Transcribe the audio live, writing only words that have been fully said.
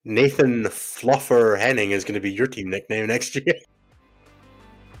Nathan Fluffer Henning is going to be your team nickname next year.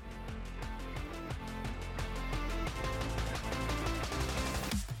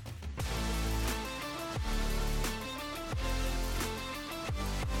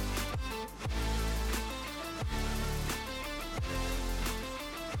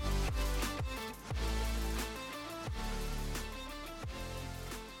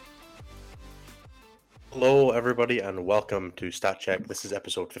 Hello, everybody, and welcome to Stat Check. This is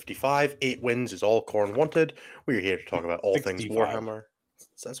episode 55. 8 wins is all Khorne wanted. We're here to talk about all 65. things Warhammer.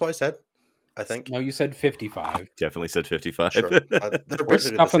 That's what I said, I think. No, you said 55. Definitely said 55. Sure. They're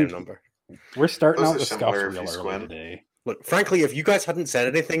basically the same number. We're starting Those out are the stuff similar if real you early squint. today. Look, frankly, if you guys hadn't said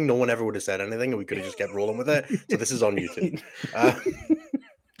anything, no one ever would have said anything, and we could have just kept rolling with it. So this is on YouTube.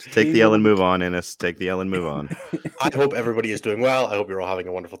 Take the L and move on, Ennis. Take the L and move on. I hope everybody is doing well. I hope you're all having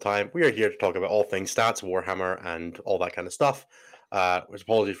a wonderful time. We are here to talk about all things stats, Warhammer, and all that kind of stuff. With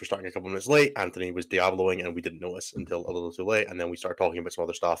apologies for starting a couple minutes late. Anthony was Diabloing, and we didn't notice until a little too late. And then we started talking about some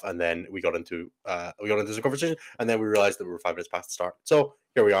other stuff, and then we got into some conversation, and then we realized that we were 5 minutes past the start. So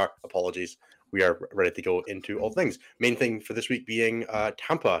here we are. Apologies. We are ready to go into all things. Main thing for this week being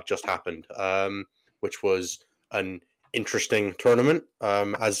Tampa just happened, which was an interesting tournament.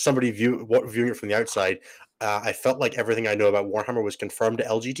 As somebody viewing it from the outside, I felt like everything I know about Warhammer was confirmed to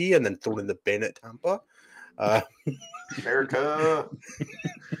LGT and then thrown in the bin at Tampa. America.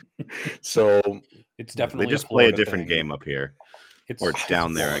 So it's definitely they just play a different game up here, or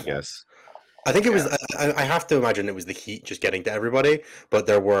down there, I guess. I think it was. I have to imagine it was the heat just getting to everybody. But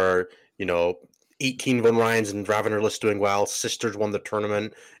there were, 18 Von Ryans and Ravenerless doing well. Sisters won the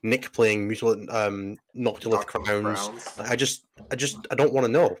tournament. Nick playing Mutilate, Noctilith Crowns. I don't want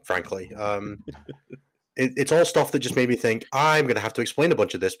to know, frankly. It's all stuff that just made me think I'm going to have to explain a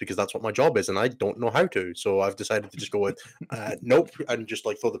bunch of this because that's what my job is, and I don't know how to. So I've decided to just go with nope, and just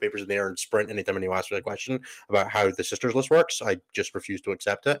like throw the papers in the air and sprint anytime anyone asks me a question about how the Sisters list works. I just refuse to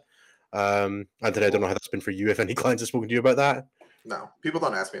accept it. Anthony, I don't know how that's been for you. If any clients have spoken to you about that. No, people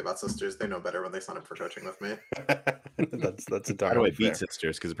don't ask me about Sisters. They know better when they sign up for coaching with me. that's entirely How do I beat fair.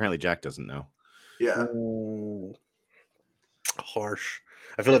 Sisters? Because apparently Jack doesn't know. Yeah. Ooh. Harsh.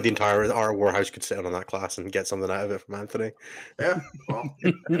 I feel like the entire our Warhouse could sit in on that class and get something out of it from Anthony. Yeah. Well,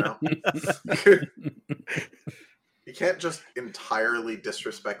 you can't just entirely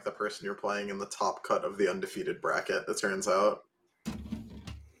disrespect the person you're playing in the top cut of the undefeated bracket, it turns out.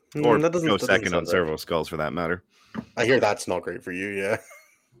 Or go second on Servo Skulls, for that matter. I hear that's not great for you, yeah.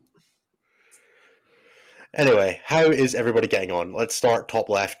 Anyway, how is everybody getting on? Let's start top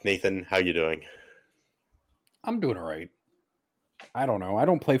left. Nathan, how you doing? I'm doing all right. I don't know. I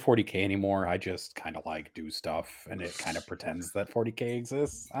don't play 40k anymore. I just kind of do stuff, and it kind of pretends that 40k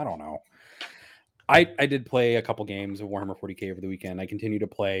exists. I don't know. I did play a couple games of Warhammer 40k over the weekend. I continue to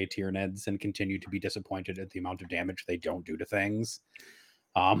play Tyranids and continue to be disappointed at the amount of damage they don't do to things.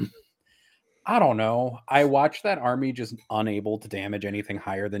 I don't know. I watched that army just unable to damage anything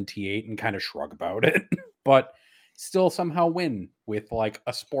higher than T8 and kind of shrug about it, but still somehow win with like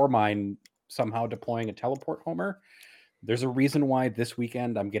a Spore Mine somehow deploying a teleport homer. There's a reason why this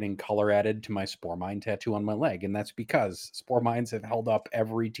weekend I'm getting color added to my Spore Mine tattoo on my leg, and that's because Spore Mines have held up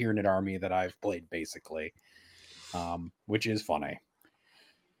every Tyranid army that I've played, basically, which is funny.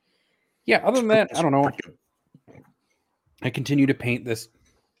 Yeah, other than that, I don't know. I continue to paint this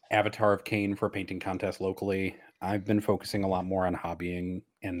Avatar of Cain for a painting contest locally. I've been focusing a lot more on hobbying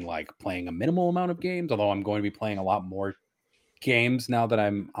and playing a minimal amount of games, although I'm going to be playing a lot more games now that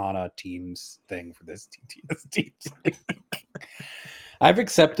I'm on a Teams thing for this TTS team. I've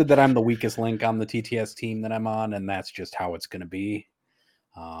accepted that I'm the weakest link on the TTS team that I'm on, and that's just how it's going to be.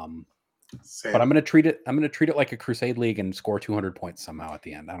 But I'm going to treat it like a Crusade League and score 200 points somehow at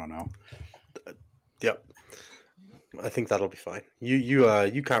the end. I don't know. Yep. I think that'll be fine.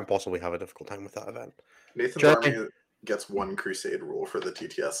 You can't possibly have a difficult time with that event. Nathan's army gets one Crusade rule for the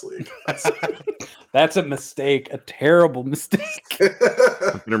TTS League. That's a mistake, a terrible mistake.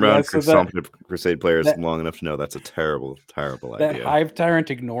 I've been around Crusade players long enough to know that's a terrible, terrible idea. That Hive Tyrant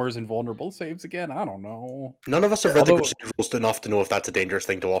ignores invulnerable saves again. I don't know. None of us have read the Crusade rules enough to know if that's a dangerous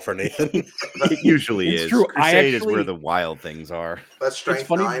thing to offer, Nathan. It usually is. True. Crusade is where the wild things are. That strength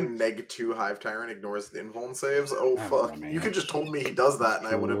 9 -2 Hive Tyrant ignores the invuln saves. Oh fuck! You could just told me he does that, and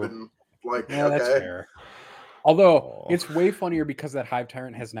I would have been like, yeah, okay. That's fair. Although it's way funnier because that Hive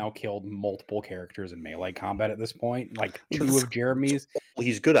Tyrant has now killed multiple characters in melee combat at this point. Like 2 of Jeremy's.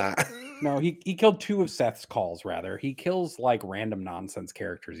 He's good at. No, he killed 2 of Seth's calls, rather. He kills random nonsense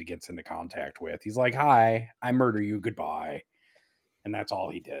characters he gets into contact with. He's like, hi, I murder you, goodbye. And that's all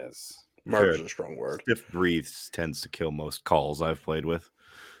he does. Murder is a strong word. Stiff Breathes tends to kill most calls I've played with.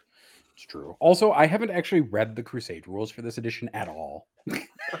 It's true. Also, I haven't actually read the Crusade rules for this edition at all. I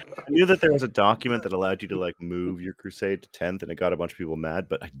knew that there was a document that allowed you to like move your Crusade to 10th, and it got a bunch of people mad,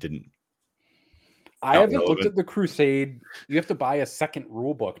 but I didn't. I haven't looked at the Crusade. You have to buy a second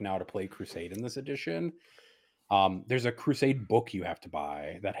rule book now to play Crusade in this edition. There's a Crusade book you have to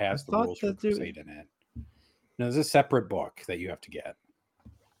buy that has the rules for Crusade in it. No, there's a separate book that you have to get.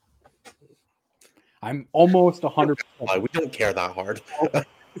 I'm almost 100%. We don't care that hard. I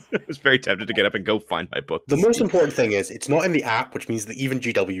was very tempted to get up and go find my book. The most important thing is it's not in the app, which means that even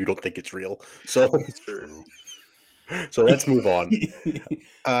GW don't think it's real. So let's move on.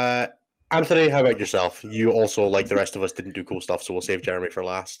 Anthony, how about yourself? You also, like the rest of us, didn't do cool stuff, so we'll save Jeremy for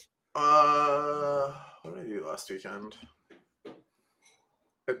last. What did I do last weekend?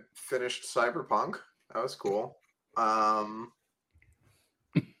 I finished Cyberpunk. That was cool.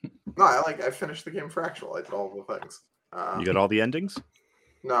 No, I finished the game for actual. I did all the things. You got all the endings?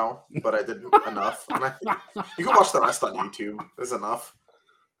 No, but I did enough. And you can watch the rest on YouTube. There's enough.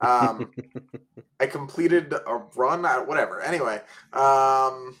 I completed a run at whatever. Anyway,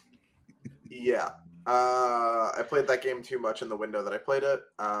 yeah. I played that game too much in the window that I played it.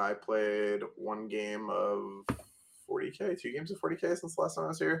 I played one game of 40k, 2 games of 40k since the last time I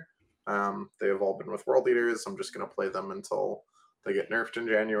was here. They have all been with World Eaters. I'm just going to play them until they get nerfed in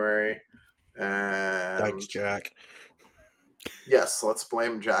January. And thanks, Jack. Yes, let's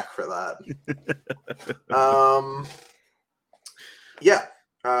blame Jack for that. Yeah,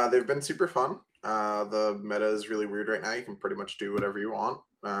 they've been super fun. The meta is really weird right now. You can pretty much do whatever you want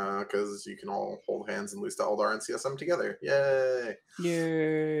because you can all hold hands and lose to Eldar and CSM together. Yay!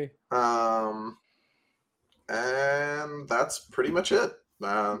 Yay! And that's pretty much it.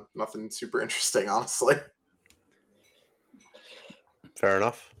 Nothing super interesting, honestly. Fair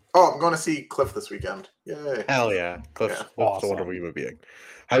enough. Oh, I'm going to see Cliff this weekend. Yay. Hell yeah. Cliff's Yeah. awesome. A wonderful human being.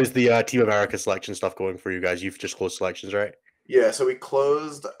 How's the Team America selection stuff going for you guys? You've just closed selections, right? Yeah, so we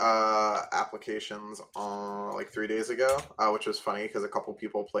closed applications on like 3 days ago, which was funny because a couple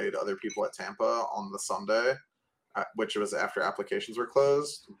people played other people at Tampa on the Sunday, which was after applications were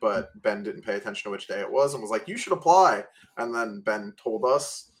closed. But Ben didn't pay attention to which day it was and was like, "You should apply." And then Ben told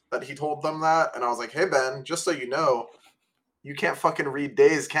us that he told them that, and I was like, "Hey Ben, just so you know, you can't fucking read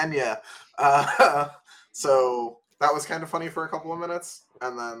days, can you?" So that was kind of funny for a couple of minutes,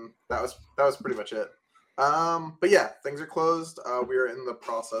 and then that was pretty much it. But yeah, things are closed. We are in the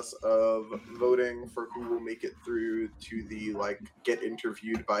process of voting for who will make it through to the get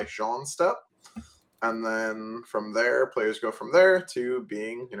interviewed by Sean step, and then from there, players go from there to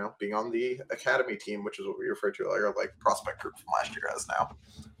being on the academy team, which is what we referred to earlier, like prospect group from last year as now.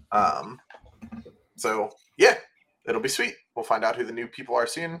 So yeah. It'll be sweet. We'll find out who the new people are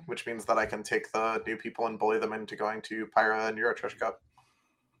soon, which means that I can take the new people and bully them into going to Pyra and Eurotrash Cup.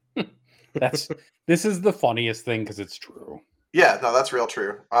 This is the funniest thing because it's true. Yeah, no, that's real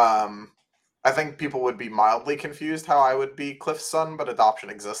true. I think people would be mildly confused how I would be Cliff's son, but adoption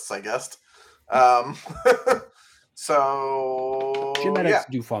exists, I guess. So genetics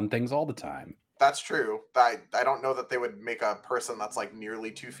do fun things all the time. That's true. I don't know that they would make a person that's like nearly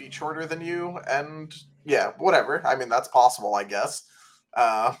 2 feet shorter than you, and yeah, whatever. I mean, that's possible, I guess.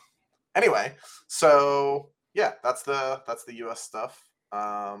 Anyway, so yeah, that's the US stuff.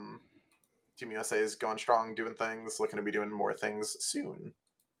 Team USA is going strong, doing things, looking to be doing more things soon.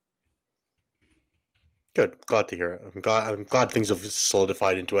 Good. Glad to hear it. I'm glad things have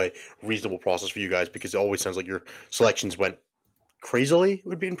solidified into a reasonable process for you guys, because it always sounds like your selections went crazily,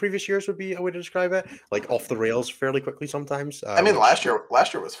 would be in previous years, would be a way to describe it, like off the rails fairly quickly sometimes. I mean, last year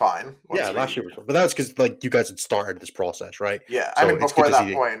was fine. Last year was fine, but that was because like you guys had started this process, right? Yeah, so I mean, before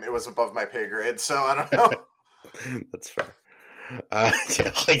that point, it was above my pay grade, so I don't know. That's fair. Yeah,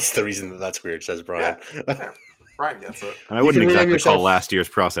 it's the reason that's weird, says Brian. Yeah. Brian gets it. And I wouldn't exactly call last year's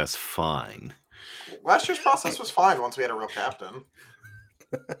process fine. Last year's process was fine once we had a real captain.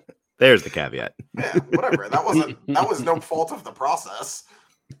 There's the caveat. Yeah, whatever. That was no fault of the process.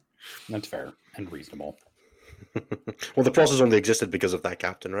 That's fair and reasonable. Well, the process only existed because of that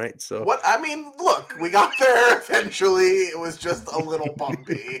captain, right? So what? I mean, look, we got there eventually. It was just a little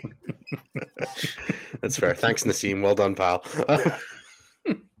bumpy. That's fair. Thanks, Nassim. Well done, pal.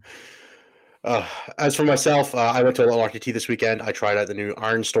 As for myself, I went to a little RTT this weekend. I tried out the new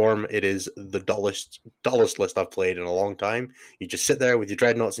Iron Storm. It is the dullest list I've played in a long time. You just sit there with your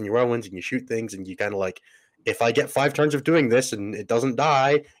dreadnoughts and your whirlwinds and you shoot things, and you kind of like, if I get 5 turns of doing this and it doesn't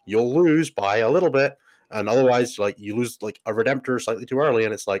die, you'll lose by a little bit. And otherwise, like, you lose like a Redemptor slightly too early,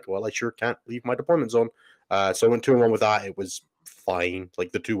 and it's like, well, I sure can't leave my deployment zone. So I went 2-1 with that. It was fine.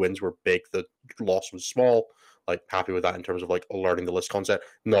 Like, the 2 wins were big. The loss was small. like happy with that in terms of like learning the list concept.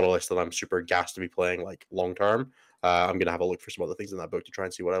 Not a list that I'm super gassed to be playing like long term. I'm gonna have a look for some other things in that book to try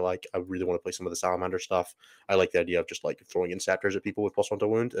and see what I like. I really want to play some of the salamander stuff. I like the idea of just like throwing inceptors at people with +1 to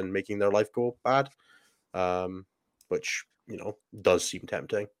wound and making their life go bad, which does seem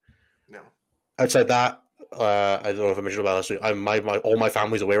tempting. No. Outside that, I don't know if I mentioned about this. All my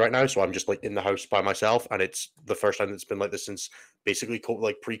family's away right now, so I'm just like in the house by myself, and it's the first time it's been like this since basically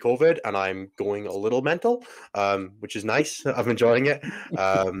pre-COVID, and I'm going a little mental, which is nice. I'm enjoying it.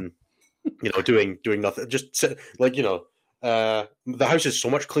 Doing nothing, just like the house is so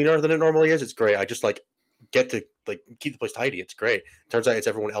much cleaner than it normally is. It's great. I just like get to like keep the place tidy. It's great. Turns out it's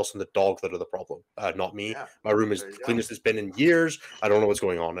everyone else and the dog that are the problem, not me. Yeah, my room is the cleanest it's been in years. I don't know what's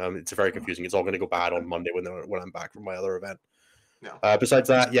going on. It's very confusing. It's all going to go bad on Monday when I'm back from my other event. No. Besides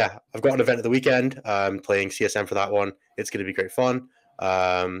that, yeah, I've got an event at the weekend. I'm playing CSM for that one. It's going to be great fun.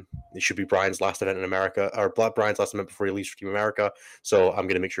 It should be Brian's last event in America, or Brian's last event before he leaves for Team America. So I'm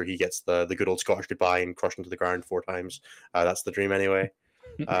going to make sure he gets the good old Scottish goodbye and crushed into the ground 4 times. That's the dream anyway.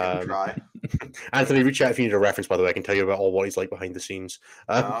 Try. Anthony, reach out if you need a reference, by the way. I can tell you about all what he's like behind the scenes.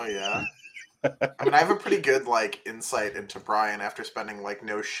 Oh, yeah. I mean, I have a pretty good insight into Brian after spending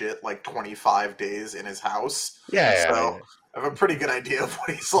 25 days in his house. Yeah. I have a pretty good idea of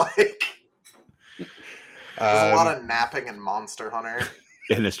what he's like. There's a lot of napping and Monster Hunter.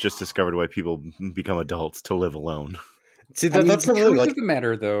 And it's just discovered why people become adults to live alone. See, that's the the truth thing. of the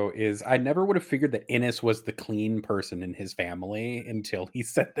matter, though, is I never would have figured that Innes was the clean person in his family until he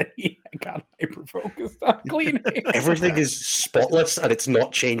said that he got hyper-focused on cleaning. Everything is spotless and it's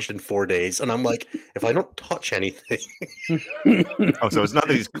not changed in 4 days. And I'm like, if I don't touch anything... Oh, so it's not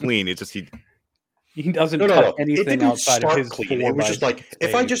that he's clean, it's just he doesn't touch anything outside of his clean. It was just like,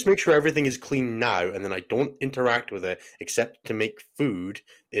 if I just make sure everything is clean now and then I don't interact with it except to make food,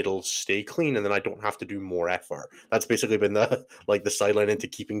 it'll stay clean and then I don't have to do more effort. That's basically been the sideline into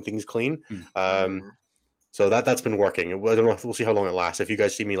keeping things clean. So that's been working. I don't know. We'll see how long it lasts. If you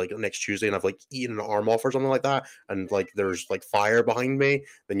guys see me next Tuesday and I've eaten an arm off or something like that, and there's fire behind me,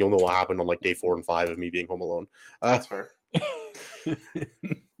 then you'll know what happened on day 4 and 5 of me being home alone. That's fair.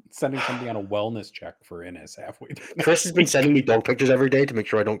 Sending somebody on a wellness check for Innes halfway through. Chris has been sending me dog pictures every day to make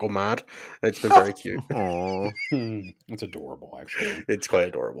sure I don't go mad. It's been very cute. Aww. It's adorable, actually. It's quite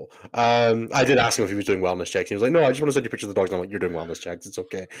adorable. I did ask him if he was doing wellness checks. He was like, no, I just want to send you pictures of the dogs. And I'm like, you're doing wellness checks. It's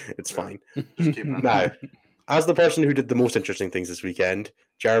okay. It's fine. Just keep it Now, as the person who did the most interesting things this weekend,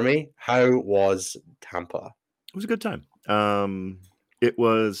 Jeremy, how was Tampa? It was a good time. It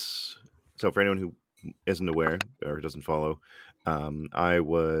was, so for anyone who isn't aware or doesn't follow, I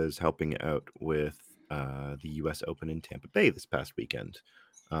was helping out with the U.S. Open in Tampa Bay this past weekend,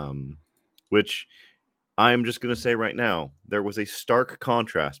 which I'm just going to say right now, there was a stark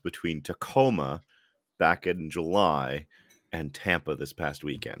contrast between Tacoma back in July and Tampa this past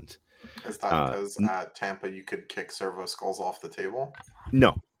weekend. Is that because at Tampa you could kick servo skulls off the table?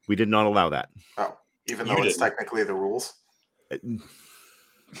 No, we did not allow that. Oh, even though it's technically the rules?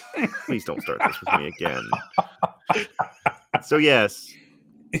 Please don't start this with me again. So yes,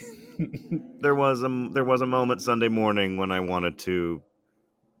 there was a moment Sunday morning when I wanted to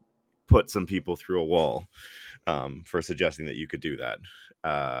put some people through a wall for suggesting that you could do that.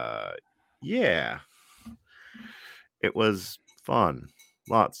 Yeah, it was fun.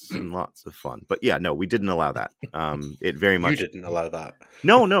 Lots and lots of fun. But yeah, no, we didn't allow that. It very much... You didn't allow that.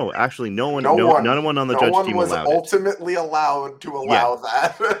 No, actually, none one on the judge team allowed it. No one was ultimately allowed to allow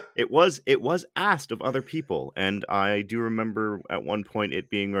that. It was asked of other people, and I do remember at one point it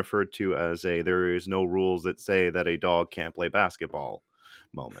being referred to as there is no rules that say that a dog can't play basketball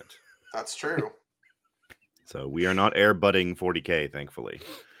moment. That's true. So we are not airbutting 40K, thankfully.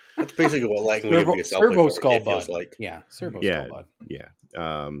 That's basically what servo skull bud. Yeah, servo skull bud. Yeah.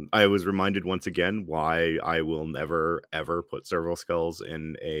 I was reminded once again why I will never ever put servo skulls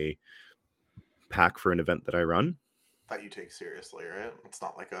in a pack for an event that I run. That you take seriously, right? It's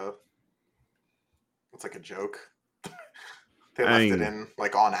not it's like a joke. They left it in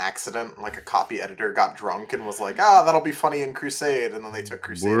on accident. A copy editor got drunk and was like, that'll be funny in Crusade, and then they took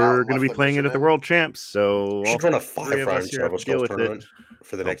Crusade out. We're going to be playing it at the World Champs, so we should run a 5-round servo skulls tournament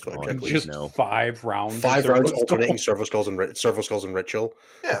for the next one. Just 5 rounds. 5 rounds alternating servo skulls and ritual.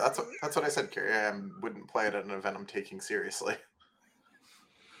 Yeah, that's what I said, Kerry. I wouldn't play it at an event I'm taking seriously.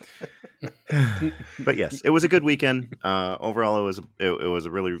 But yes, it was a good weekend. Overall, it was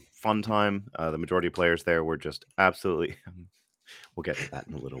a really fun time. The majority of players there were just absolutely... We'll get to that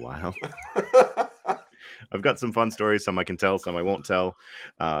in a little while. I've got some fun stories, some I can tell, some I won't tell,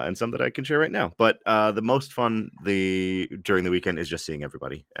 and some that I can share right now. But the most fun during the weekend is just seeing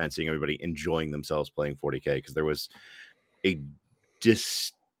everybody and seeing everybody enjoying themselves playing 40K, because there was a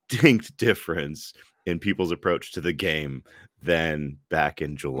distinct difference in people's approach to the game than back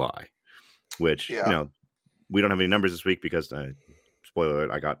in July, which, Yeah. you know, we don't have any numbers this week because, spoiler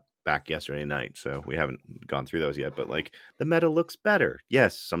alert, I got back yesterday night, so we haven't gone through those yet. But like, the meta looks better.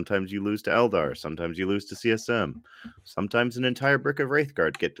 Yes, sometimes you lose to Eldar, sometimes you lose to CSM, sometimes an entire brick of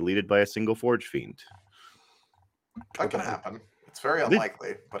Wraithguard get deleted by a single Forge Fiend. That can happen. It's very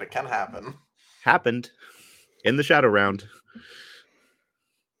unlikely, but it can happen. Happened in the Shadow Round.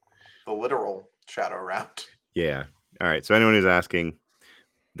 The literal Shadow Round. Yeah. All right. So anyone who's asking,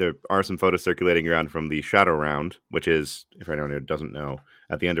 there are some photos circulating around from the Shadow Round, which is, if anyone who doesn't know,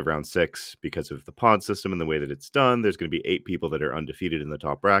 at the end of round 6, because of the pod system and the way that it's done, there's going to be 8 people that are undefeated in the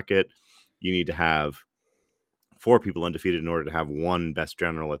top bracket. You need to have 4 people undefeated in order to have 1 best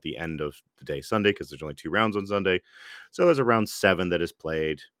general at the end of the day Sunday, because there's only 2 rounds on Sunday. So there's a round 7 that is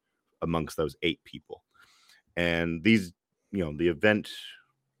played amongst those 8 people. And these, you know, the event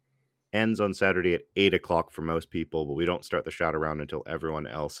ends on Saturday at 8 o'clock for most people, but we don't start the Shadow Round until everyone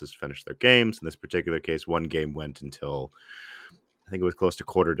else has finished their games. In this particular case, 1 game went until, I think it was close to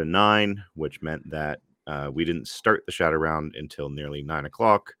 8:45, which meant that we didn't start the Shadow Round until nearly 9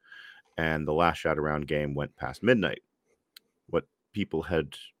 o'clock, and the last Shadow Round game went past midnight. What people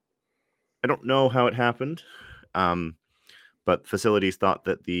had, I don't know how it happened, but facilities thought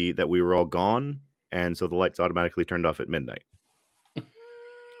that that we were all gone, and so the lights automatically turned off at midnight.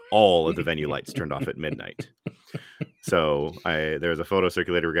 All of the venue lights turned off at midnight. So there's a photo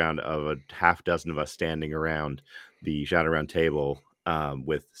circulated around of a half dozen of us standing around the Shadow Round table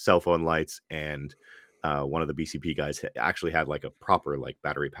with cell phone lights, and one of the BCP guys actually had like a proper like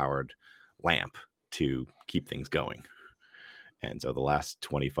battery powered lamp to keep things going. And so the last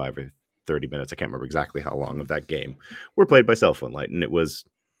 25 or 30 minutes, I can't remember exactly how long of that game, were played by cell phone light, and it was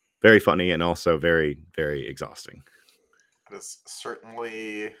very funny and also very, very exhausting. It is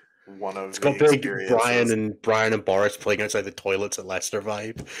certainly one of It's the got big experiences. Brian and Boris playing outside the toilets at Leicester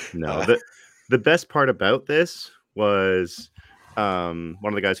vibe. No, the best part about this was one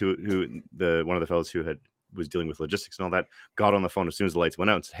of the guys one of the fellows who was dealing with logistics and all that got on the phone as soon as the lights went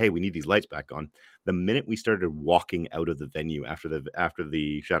out and said, "Hey, we need these lights back on." The minute we started walking out of the venue after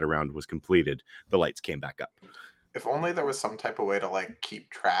the Shadow Round was completed, the lights came back up. If only there was some type of way to like keep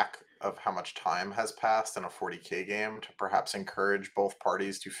track of how much time has passed in a 40K game to perhaps encourage both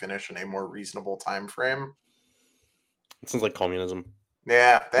parties to finish in a more reasonable time frame. It sounds like communism.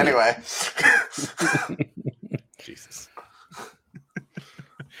 Yeah, anyway. Jesus.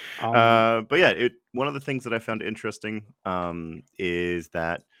 But yeah, one of the things that I found interesting is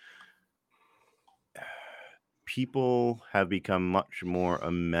that people have become much more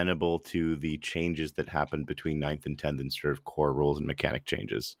amenable to the changes that happened between 9th and 10th in sort of core rules and mechanic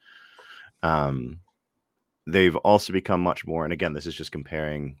changes. They've also become much more, and again, this is just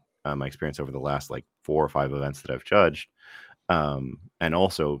comparing my experience over the last like 4 or 5 events that I've judged, and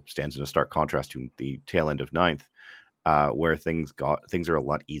also stands in a stark contrast to the tail end of 9th, where things are a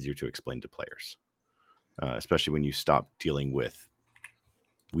lot easier to explain to players, especially when you stop dealing with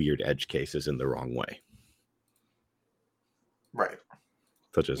weird edge cases in the wrong way. Right.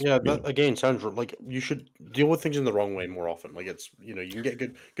 Such as, that again sounds like you should deal with things in the wrong way more often. Like, it's, you know, you can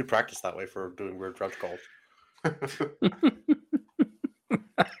get good practice that way for doing weird judge calls.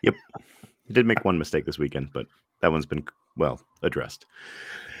 Yep. I did make one mistake this weekend, but that one's been well addressed.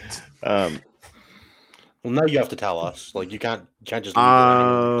 Well, now you have to tell us. Like, you can't just leave it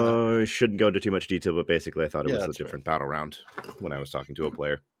hanging like I shouldn't go into too much detail, but basically I thought it Yeah, was a that's different battle round when I was talking to a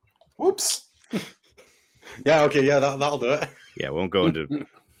player. Whoops. Yeah, okay, yeah, that'll do it. Yeah, we won't go into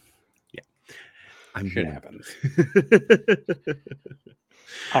I'm Shit human. happens.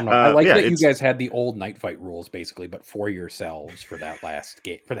 I don't know. I like that you it's- guys had the old Night Fight rules basically, but for yourselves for that last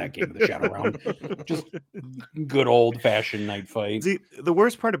game, for that game of the Shadow Round. Just good old fashioned Night Fight. See, the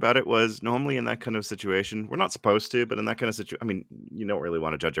worst part about it was normally in that kind of situation, we're not supposed to, but in that kind of situation, I mean, you don't really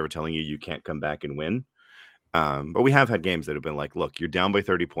want a judge ever telling you can't come back and win. But we have had games that have been like, look, you're down by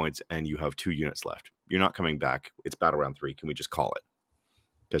 30 points and you have 2 units left. You're not coming back. It's battle round 3. Can we just call it?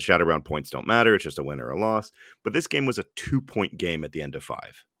 Because Shadow Round points don't matter. It's just a win or a loss. But this game was a 2-point game at the end of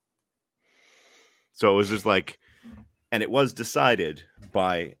 5. So it was just like, and it was decided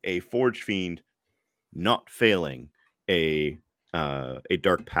by a Forge Fiend not failing a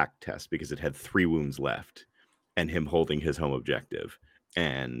Dark Pact test because it had 3 wounds left, and him holding his home objective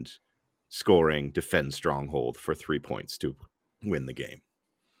and scoring Defend Stronghold for 3 points to win the game.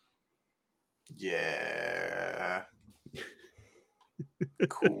 Yeah.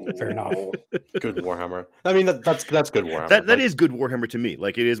 Cool. Fair enough. Good Warhammer. I mean, that's good Warhammer. That is good Warhammer to me.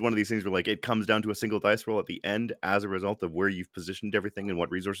 Like, it is one of these things where, like, it comes down to a single dice roll at the end as a result of where you've positioned everything and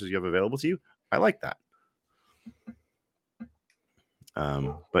what resources you have available to you. I like that.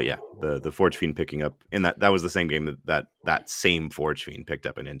 But yeah, the Forge Fiend picking up in that was the same game that same Forge Fiend picked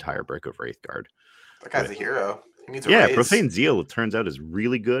up an entire brick of Wraithguard. That guy's a hero. He needs a Yeah, raise. Profane Zeal, it turns out, is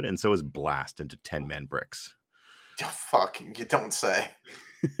really good, and so is Blast into 10-man bricks. Oh, fuck, you don't say.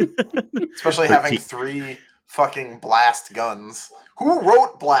 Especially But having 3 fucking blast guns. Who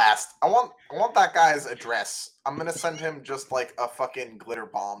wrote Blast? I want that guy's address. I'm gonna send him just like a fucking glitter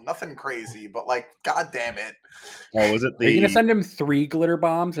bomb. Nothing crazy, but like, god damn it. Oh, was it Are you gonna send him 3 glitter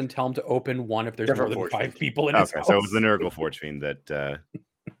bombs and tell him to open one if there's Different more than Forge 5 Fiend. people in his Okay, house? so it was the Nurgle Forge Fiend that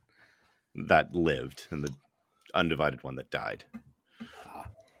that lived, and the undivided one that died.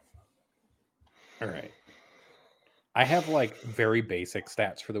 All right. I have like very basic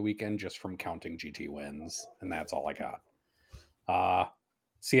stats for the weekend just from counting GT wins, and that's all I got.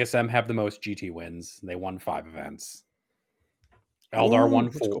 CSM have the most GT wins. They won 5 events. Eldar Ooh, won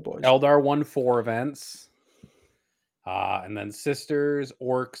let's 4. go, boys. Eldar won 4 events. And then Sisters,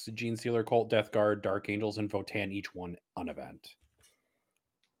 Orcs, Gene Sealer, Cult, Death Guard, Dark Angels, and Votan each won an event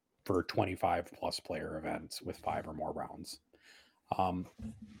for 25 plus player events with 5 or more rounds.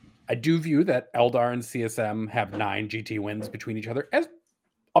 I do view that Eldar and CSM have 9 GT wins between each other as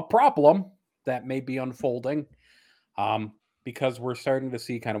a problem that may be unfolding, because we're starting to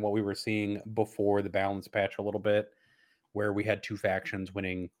see kind of what we were seeing before the balance patch a little bit, where we had 2 factions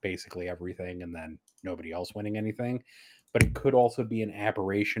winning basically everything and then nobody else winning anything. But it could also be an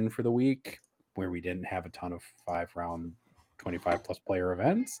aberration for the week where we didn't have a ton of 5-round 25 plus player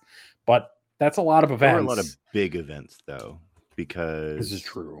events. But that's a lot of events. There were a lot of big events, though, because This is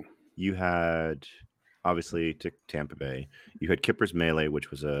true. You had, obviously, Tampa Bay. You had Kipper's Melee,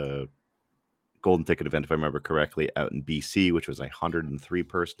 which was a Golden Ticket event, if I remember correctly, out in BC, which was a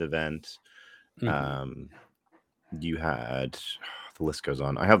 103-person event. Mm-hmm. You had, the list goes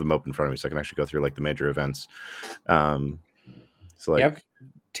on. I have them open in front of me, so I can actually go through like the major events. So like, you have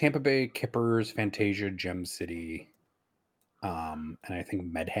Tampa Bay, Kippers, Fantasia, Gem City, and I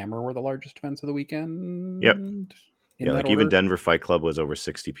think Medhammer were the largest events of the weekend. Yep. Yeah, like even Denver Fight Club was over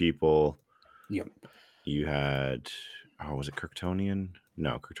 60 people. Yep. You had, was it Kirktonian?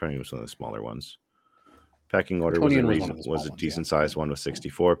 No, Kirktonian was one of the smaller ones. Packing Order was a decent sized one with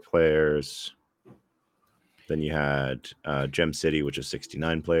 64 players. Then you had Gem City, which is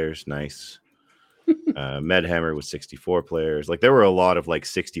 69 players. Nice. Medhammer was 64 players. Like, there were a lot of like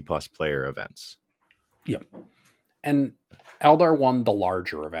 60 plus player events. Yep. And Eldar won the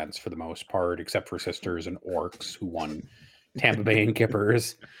larger events for the most part, except for Sisters and Orcs, who won Tampa Bay and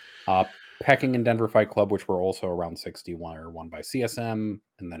Kippers. Pecking and Denver Fight Club, which were also around 61, are won by CSM.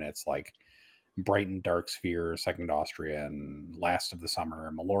 And then it's like Brighton, Dark Sphere, Second Austrian, Last of the Summer,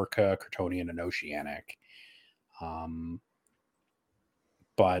 Mallorca, Crotonian, and Oceanic.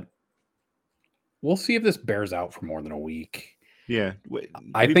 But we'll see if this bears out for more than a week. Yeah.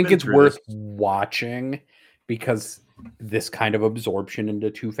 I think it's worth watching, because this kind of absorption into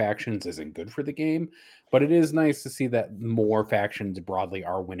 2 factions isn't good for the game, but it is nice to see that more factions broadly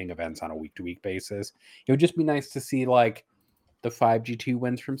are winning events on a week-to-week basis. It would just be nice to see like the 5 GT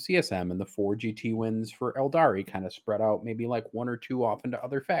wins from CSM and the 4 GT wins for Eldari kind of spread out, maybe like 1 or 2 off into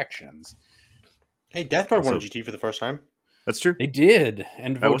other factions. Hey, Death Guard won a GT for the first time. That's true. They did,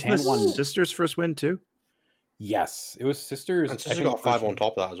 and Votan won Sisters' first win too. Yes, it was Sisters. And Sisters got 5 on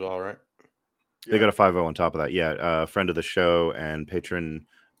top of that as well, right? They got a 5-0 on top of that. Yeah, friend of the show and patron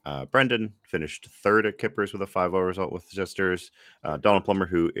Brendan finished 3rd at Kippers with a 5-0 result with Sisters. Donald Plummer,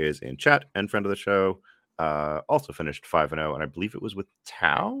 who is in chat and friend of the show, also finished 5-0, and I believe it was with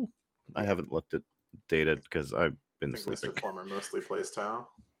Tau. I haven't looked at data because I've been sleeping. Mr. Plummer mostly plays Tau.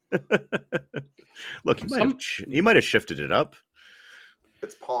 Look, he might have shifted it up.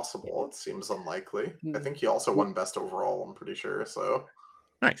 It's possible. It seems unlikely. I think he also won best overall, I'm pretty sure. So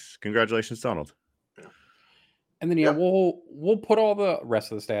nice. Congratulations, Donald. Yeah. And then we'll put all the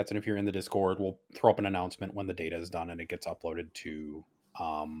rest of the stats, and if you're in the Discord, we'll throw up an announcement when the data is done and it gets uploaded to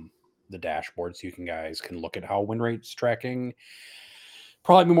the dashboard, so you guys can look at how win rate's tracking.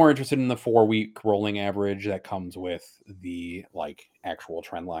 Probably be more interested in the 4-week rolling average that comes with the like actual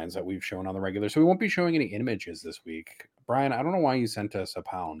trend lines that we've shown on the regular. So we won't be showing any images this week. Brian, I don't know why you sent us a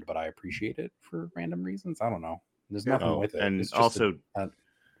pound, but I appreciate it for random reasons. I don't know. There's nothing with it. And also,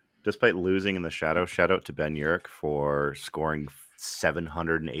 despite losing in the shadow, shout out to Ben Urich for scoring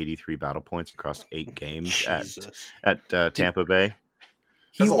 783 battle points across 8 games at Tampa Bay.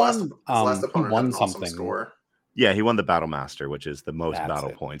 He His last won. opponent He had won an awesome something. score. Yeah, he won the Battle Master, which is the most That's battle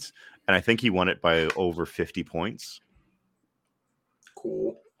it. points. And I think he won it by over 50 points.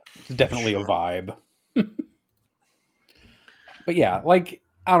 Cool. It's definitely Sure. a vibe. But yeah, like,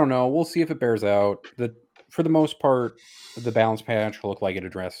 I don't know. We'll see if it bears out. For the most part, the balance patch looked like it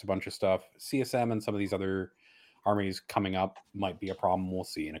addressed a bunch of stuff. CSM and some of these other armies coming up might be a problem. We'll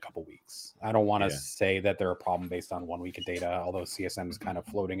see in a couple weeks. I don't want to Yeah. say that they're a problem based on 1 week of data, although CSM is kind of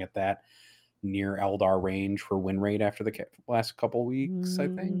floating at that near Eldar range for win rate after the last couple weeks. I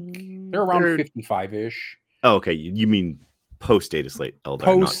think they're around 55-ish. Oh, okay. You mean post data slate Eldar?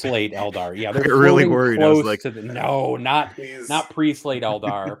 Post slate Eldar, yeah, they're I got really floating worried. I was close like, to the not Please. pre slate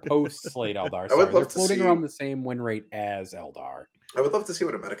Eldar, post slate Eldar. I would Sorry, love they're to floating see- around the same win rate as Eldar. I would love to see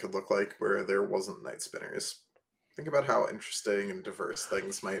what a meta could look like where there wasn't Night Spinners. Think about how interesting and diverse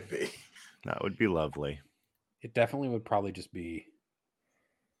things might be. that would be lovely. It definitely would probably just be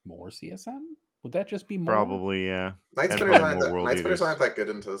more CSM. Would that just be more? Probably, yeah. Night And Spinners probably more World Night Spinners Eaters. aren't that good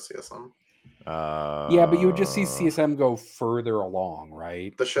into CSM. Yeah, but you would just see CSM go further along,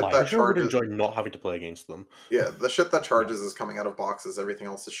 right? The shit Like, I that sure would charges. enjoy not having to play against them. Yeah, the shit that charges is coming out of boxes. Everything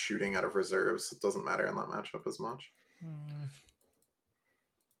else is shooting out of reserves. It doesn't matter in that matchup as much.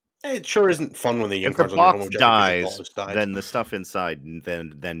 It sure isn't fun when the If the Incarns on your home box objective because your dies, boss died. then the stuff inside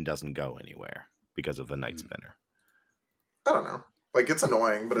then doesn't go anywhere because of the Night Spinner. I don't know. Like, it's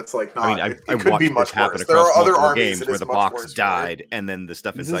annoying, but it's like not. I mean, I it could could be this much happen worse. There across are other multiple armies games that where is the much box worse for. died and then the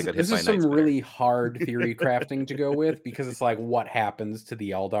stuff This inside is, got hit this by is Night some Spinner. really hard theory crafting to go with, because it's like what happens to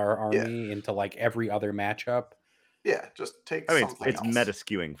the Eldar army into like every other matchup. Yeah, just take I mean, something it's else. meta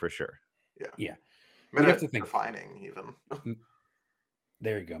skewing for sure. Yeah. Meta have to think. defining, even.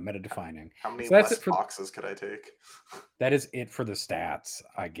 There you go, meta defining. How many So that's less it for- boxes could I take? That is it for the stats,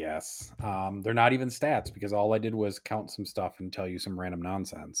 I guess. They're not even stats because all I did was count some stuff and tell you some random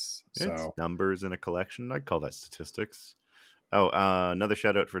nonsense. It's So numbers in a collection. I'd call that statistics. Oh, another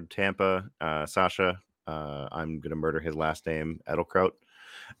shout out for Tampa, Sasha. I'm gonna murder his last name, Edelkraut,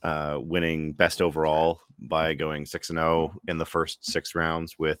 winning best overall by going 6-0 in the first 6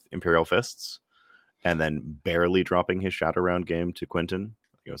 rounds with Imperial Fists, and then barely dropping his Shadow Round game to Quinton.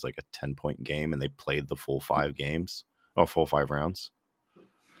 It was like a 10-point game, and they played the full 5 games. Oh, full 5 rounds.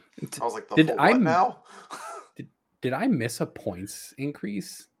 I was like, the Did full I- what now? did I miss a points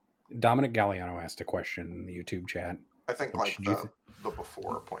increase? Dominic Galliano asked a question in the YouTube chat. I think What like should you the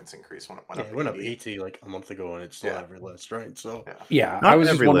before points increase when it went Yeah, up. it went up 80. 80 like a month ago, and it's still Yeah. every list, right? So Yeah. Yeah, Not I was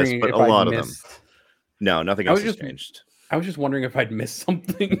just every list, wondering but if a I'd lot of them. missed. No, nothing I else was has just- changed. I was just wondering if I'd missed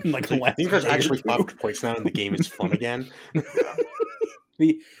something in like the last Incarns day or actually two. have points now, and the game is fun again.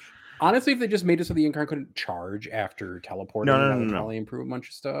 Yeah. Honestly, if they just made it so the Incarn couldn't charge after teleporting, No, that would no. probably improve a bunch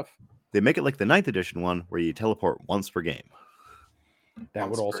of stuff. They make it like the 9th edition one where you teleport once per game. That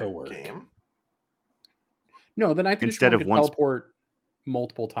would Once per also work. Game. No, the 9th edition Instead one of could once- teleport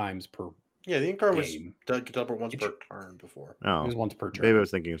multiple times per Yeah, the Incarn was game. could teleport once It per turn before. It Oh, was once per turn. maybe I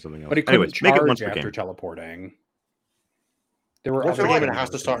was thinking of something else. But it couldn't Anyways, make it once charge per after game. teleporting. There were Once per other game, and it things has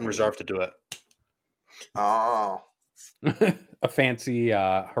that to start in could reserve to do it. Oh, do. A fancy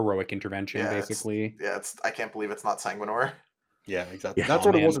heroic intervention, Yeah, it's- basically. yeah. I can't believe it's not Sanguinor. Yeah, exactly. Yeah. That's Oh,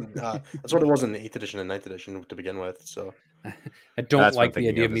 what it man. wasn't. That's what it was in the 8th edition and 9th edition to begin with. So I don't That's what I'm like the thinking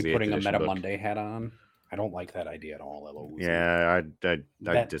idea of of is me the 8th putting a edition Meta book. Monday hat on. I don't like that idea at all, Eloise. Yeah, I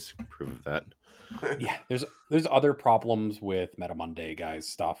That- disapprove of that. Yeah, there's other problems with Meta Monday guys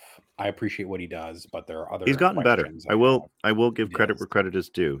stuff. I appreciate what he does, but there are other He's gotten better. questions I will have. give He credit does. where credit is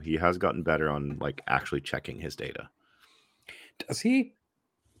due. He has gotten better on like actually checking his data. Does he?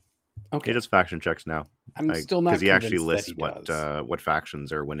 Okay. He does faction checks now. I'm still not because he actually convinced lists that he does. what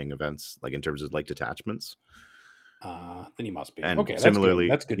factions are winning events, like in terms of like detachments. Then he must be. And Okay, similarly,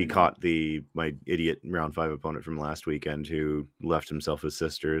 that's good. he to know. caught my idiot round 5 opponent from last weekend who left himself his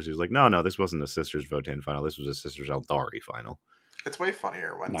sisters. He was like, no, this wasn't a sisters Votan final. This was a sisters Eldari final. It's way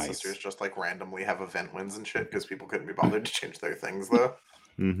funnier when Nice. sisters just like randomly have event wins and shit because people couldn't be bothered to change their things though.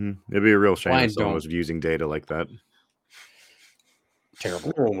 It'd be a real shame Why if someone don't- was using data like that.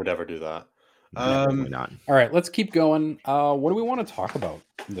 Terrible. no one would ever do that. Definitely not. All right, let's keep going. What do we want to talk about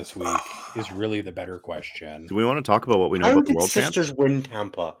this week? Is really the better question. Do we want to talk about what we know How about the did world champ? Sisters win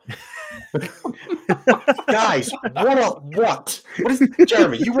Tampa? Guys, what? What is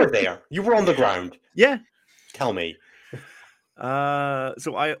Jeremy? You were there. You were on the ground. Yeah. Tell me.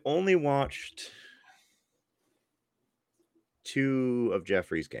 So I only watched 2 of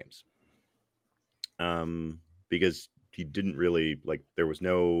Jeffrey's games. Because he didn't really there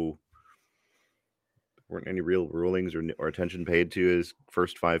weren't any real rulings or attention paid to his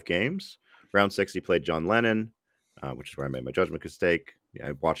first 5 games. Round 6 he played John Lennon, which is where I made my judgment mistake.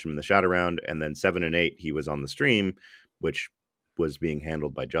 I watched him in the Shadow Round, and then 7 and 8 he was on the stream, which was being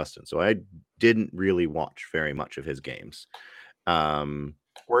handled by Justin. So I didn't really watch very much of his games.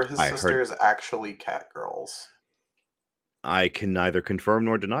 Were his sisters actually cat girls? I can neither confirm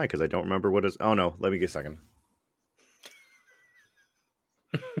nor deny because I don't remember what is. Oh no, let me get a second.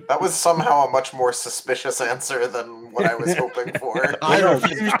 That was somehow a much more suspicious answer than what I was hoping for. I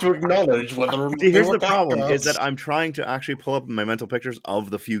refuse to acknowledge whether. Here's the problem: is that I'm trying to actually pull up my mental pictures of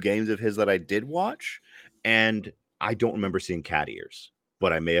the few games of his that I did watch, and I don't remember seeing cat ears,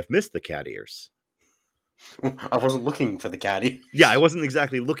 but I may have missed the cat ears. I wasn't looking for the caddy. Yeah, I wasn't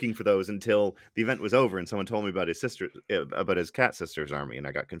exactly looking for those until the event was over and someone told me about his sister, about his cat sister's army, and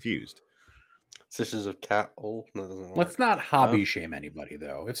I got confused. Sisters of Cat. Oh, no, doesn't work. Let's not hobby shame anybody,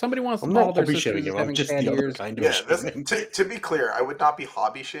 though. If somebody wants to I'm call not their hobby sisters shaming as you. having I'm just cat the other ears, kind of Yeah, shaming. to be clear, I would not be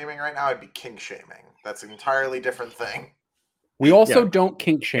hobby shaming right now. I'd be kink shaming. That's an entirely different thing. we also don't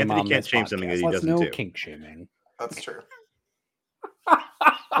kink shame Anthony on can't this shame something podcast. that he Let's doesn't no do. kink shaming. That's true.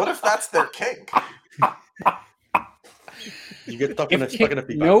 What if that's their kink? You get stuck in a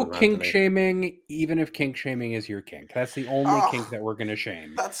feedback No loop, kink Anthony. shaming, even if kink shaming is your kink. That's the only Oh, kink that we're going to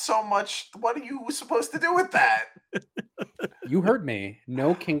shame. That's so much. What are you supposed to do with that? You heard me.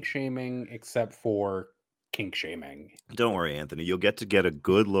 No kink shaming except for kink shaming. Don't worry, Anthony. You'll get a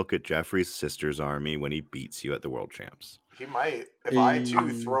good look at Jeffrey's sister's army when he beats you at the World Champs. He might. If I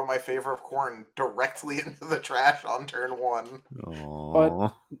too throw my favor of Khorne directly into the trash on turn 1.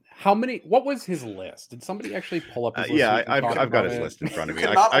 But how many? What was his list? Did somebody actually pull up his list? Yeah, so we can talk I've got about his it? list in front of You me.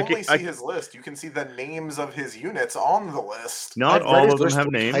 can not only see his list, you can see the names of his units on the list. Not I've read all his of them list have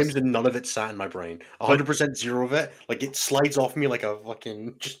 3 names. times and none of it sat in my brain. 100% zero of it. Like it slides off me like a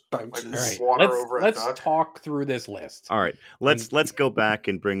fucking just bounces. All right, Water over a let's duck. talk through this list. All right, let's go back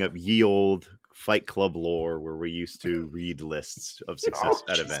and bring up ye old Fight Club lore where we used to read lists of success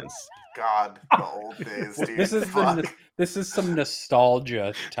at Jesus. events. God, the old days, dude. This is some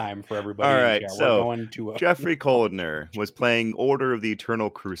nostalgia time for everybody. All right, We're so going to Jeffrey Koldner was playing Order of the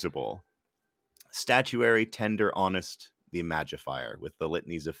Eternal Crucible, Statuary, Tender, Honest, the Imagifier with the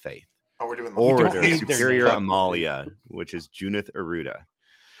Litanies of Faith. Oh, we're doing the Orator, need their Superior names. Amalia, which is Junith Aruda.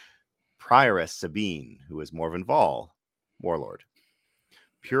 Prioress Sabine, who is Morven Vol, Warlord.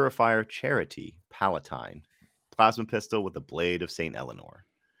 Purifier Charity, Palatine. Plasma Pistol with the Blade of St. Eleanor.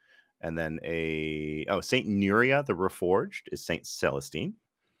 And then St. Nuria, the Reforged, is St. Celestine.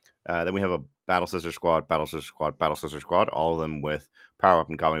 Then we have a Battle Scissor Squad, Battle Scissor Squad, Battle Scissor Squad, all of them with Power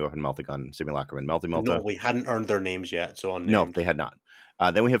Weapon, Comedy Weapon, Melty Gun, Simulacrum, and Melty Melta. No, we hadn't earned their names yet, so on. No, they had not.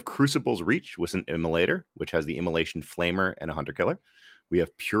 Then we have Crucible's Reach with an Immolator, which has the Immolation Flamer and a Hunter Killer. We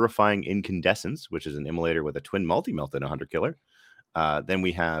have Purifying Incandescence, which is an Immolator with a Twin Multi-Melta and a Hunter Killer. Then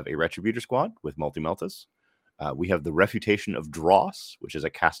we have a Retributor Squad with Multi-Meltas. We have the Refutation of Dross, which is a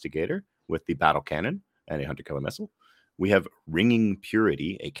Castigator with the Battle Cannon and a Hunter Killer Missile. We have Ringing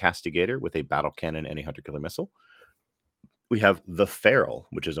Purity, a Castigator with a Battle Cannon and a Hunter Killer Missile. We have the Feral,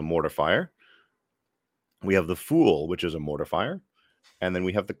 which is a Mortifier. We have the Fool, which is a Mortifier. And then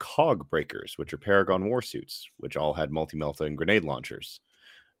we have the Cog Breakers, which are Paragon Warsuits, which all had multi-melta and grenade launchers.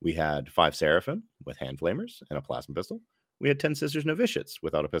 We had 5 Seraphim with hand flamers and a plasma pistol. We had 10 Sisters Novitiates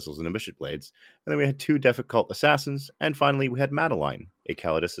with auto pistols and novitiate blades. And then we had 2 Difficult Assassins. And finally, we had Madeline, a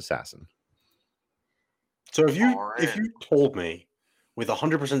Calidus Assassin. So if you told me with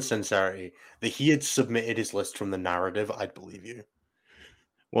 100% sincerity that he had submitted his list from the narrative, I'd believe you.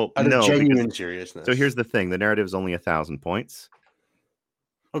 Well, Out no, of genuine seriousness. So here's the thing. The narrative is only 1,000 points.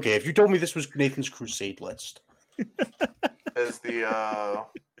 Okay, if you told me this was Nathan's Crusade list. Is the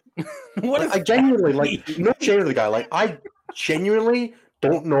what I genuinely like no shade of the guy. Like I genuinely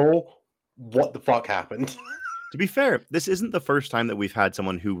don't know what the fuck happened. To be fair, this isn't the first time that we've had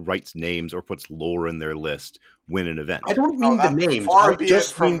someone who writes names or puts lore in their list win an event. I don't mean the names. I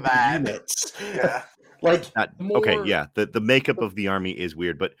just mean the units. Yeah. Like that, okay, yeah. The makeup of the army is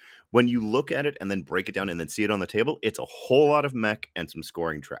weird, but when you look at it and then break it down and then see it on the table, it's a whole lot of mech and some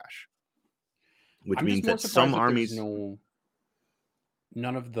scoring trash. Which means that some armies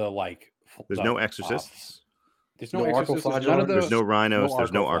none of the like there's no exorcists. There's no exorcists. There's no rhinos.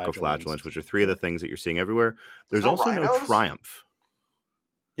 There's no arcoflagellants, which are 3 of the things that you're seeing everywhere. There's also no triumph.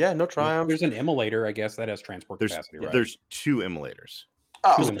 Yeah, no triumph. There's an immolator, I guess, that has transport capacity. Right? There's 2 immolators.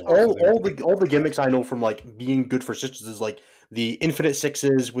 All the gimmicks I know from like being good for sisters is like the infinite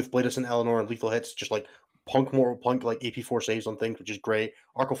 6s with Blade of St. Eleanor and lethal hits, just like punk like AP4 saves on things, which is great.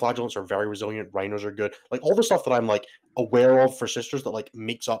 Arcoflagellants are very resilient. Rhinos are good. Like all the stuff that I'm like aware of for sisters that like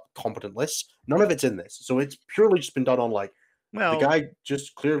makes up competent lists. None of it's in this, so it's purely just been done on like the guy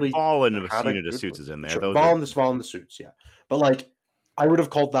just clearly all in a unit of suits is in there. Sure, Vol in the suits, yeah. But like I would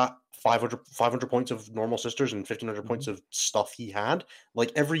have called that 500 points of normal sisters and 1500 points of stuff he had.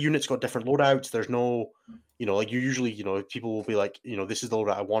 Like every unit's got different loadouts. There's no, like you usually, people will be like, this is the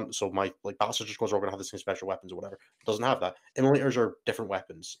loadout I want. So my like battle sister squads are all going to have the same special weapons or whatever. It doesn't have that. Emulators are different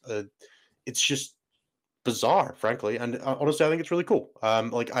weapons. It's just bizarre, frankly, and honestly, I think it's really cool.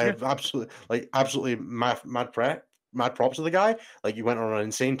 Like I have absolutely mad props to the guy. Like you went on an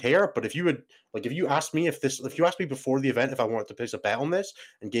insane tear. But if you asked me if you asked me before the event if I wanted to place a bet on this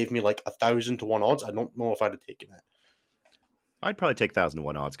and gave me like 1,000 to 1 odds, I don't know if I'd have taken it. I'd probably take 1,000 to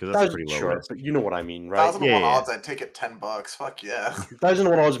 1 odds because that's a pretty low risk. But you know what I mean, right? 1,000 to 1 odds, I'd take it $10. Fuck yeah. 1,000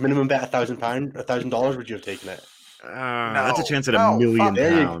 to 1 odds minimum bet, $1,000. Would you have taken it? That's a chance at £1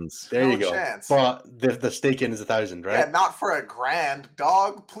 million. There you go. Chance. But the stake in is 1,000, right? Yeah, not for $1,000,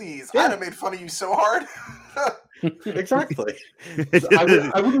 dog. Please, I'd have made fun of you so hard. Exactly.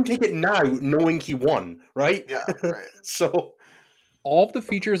 I wouldn't take it now, knowing he won, right? Yeah, right. So, all of the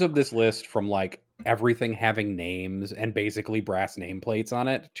features of this list, from like everything having names and basically brass nameplates on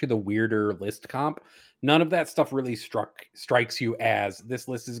it to the weirder list comp, none of that stuff really strikes you as this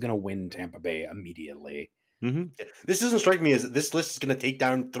list is going to win Tampa Bay immediately. Mm-hmm. This doesn't strike me as this list is going to take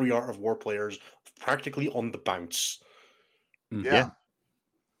down 3 Art of War players practically on the bounce. Yeah.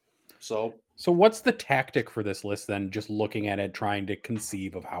 So what's the tactic for this list then? Just looking at it, trying to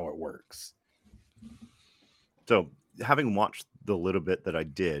conceive of how it works. So having watched the little bit that I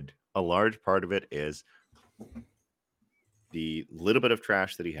did, a large part of it is the little bit of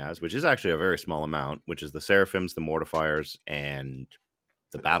trash that he has, which is actually a very small amount, which is the Seraphims, the Mortifiers, and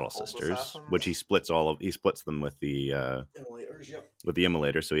the Battle Sisters, which he splits them with the with the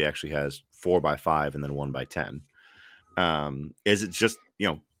Immolator, so he actually has 4x5 and then 1x10. Is it just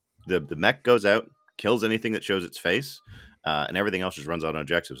the mech goes out, kills anything that shows its face, and everything else just runs out on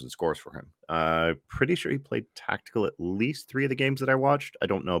objectives and scores for him. Pretty sure he played tactical at least 3 of the games that I watched. I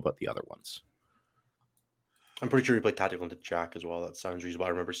don't know about the other ones. I'm pretty sure he played tactical into Jack as well. That sounds reasonable. I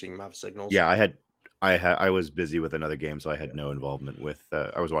remember seeing him have signals. Yeah, I was busy with another game, so I had no involvement with.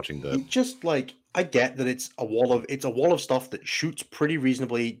 I was watching the. It just like I get that it's a wall of stuff that shoots pretty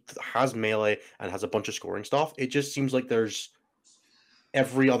reasonably, has melee, and has a bunch of scoring stuff. It just seems like there's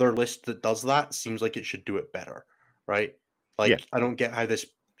every other list that does that seems like it should do it better, right? Like I don't get how this.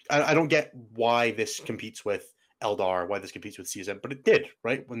 I don't get why this competes with Eldar, why this competes with CSM, but it did,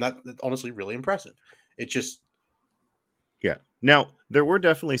 right? When that's honestly really impressive. It just. Yeah. Now, there were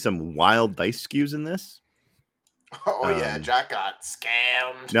definitely some wild dice skews in this. Oh, yeah. Jack got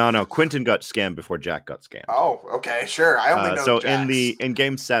scammed. No. Quentin got scammed before Jack got scammed. Oh, okay. Sure. I only know so Jack's. in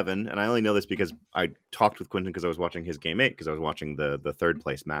game 7, and I only know this because I talked with Quentin because I was watching his game 8, because I was watching the third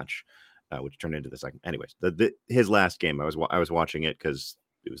place match, which turned into the second. Anyways, his last game, I was watching it because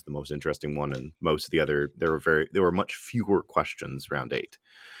it was the most interesting one, and most of the other, there were much fewer questions round 8.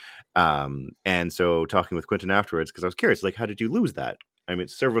 And so talking with Quentin afterwards, because I was curious, like, how did you lose that? I mean,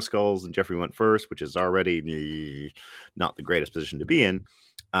 Servo Skulls and Jeffrey went first, which is already not the greatest position to be in.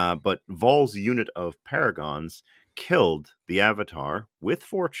 But Vol's unit of Paragons killed the Avatar with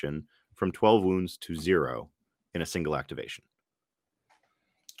Fortune from 12 wounds to 0 in a single activation.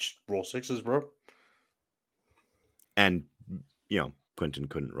 Just roll 6s, bro. And, Quentin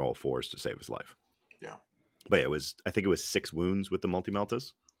couldn't roll 4s to save his life. Yeah. But I think it was 6 wounds with the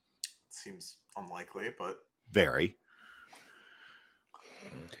multi-meltas. Seems unlikely, but very.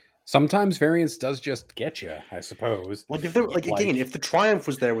 Sometimes variance does just get you, I suppose. Like if if the Triumph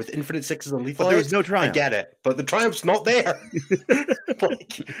was there with infinite 6s and lethal, but there was no Triumph. I get it, but the Triumph's not there.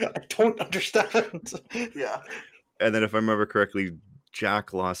 I don't understand. Yeah. And then, if I remember correctly,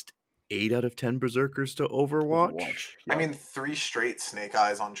 Jack lost 8 out of 10 Berserkers to Overwatch. Yeah. I mean, 3 straight Snake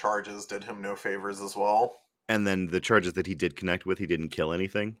Eyes on charges did him no favors as well. And then the charges that he did connect with, he didn't kill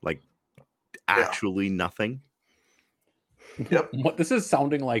anything. Like, actually nothing. Yep. What this is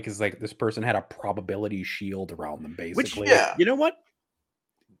sounding like is like this person had a probability shield around them, basically. Which, you know what?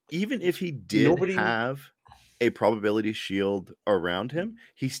 Even if he did have a probability shield around him,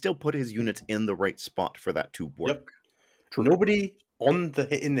 he still put his units in the right spot for that to work. Yep. True. Nobody in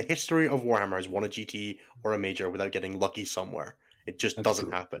the history of Warhammer has won a GT or a major without getting lucky somewhere. It just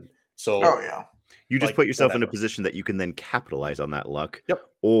doesn't happen. So, you just put yourself in a position that you can then capitalize on that luck. Yep.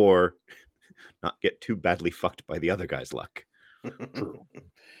 Or not get too badly fucked by the other guy's luck. True.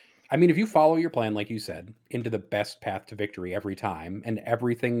 I mean, if you follow your plan, like you said, into the best path to victory every time, and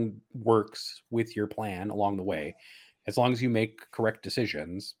everything works with your plan along the way, as long as you make correct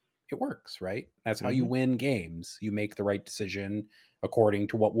decisions, it works, right? That's how you win games. You make the right decision according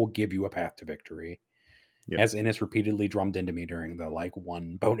to what will give you a path to victory. Yep. As Innes repeatedly drummed into me during the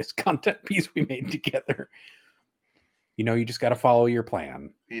one bonus content piece we made together. you just got to follow your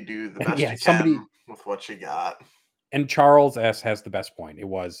plan. You do the And best yeah, you somebody- can with what you got. And Charles S. has the best point. It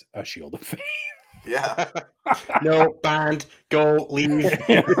was a shield of faith. Yeah. No, banned. Go, leave.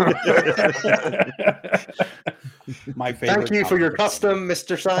 My favorite. Thank you for your comic book custom,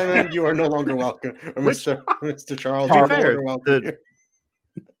 Mr. Simon. You are no longer welcome. Or Which- Mr. Charles, To be you are no fair, longer welcome the- here.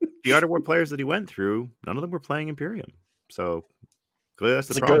 The Art of War players that he went through, none of them were playing Imperium. So clearly that's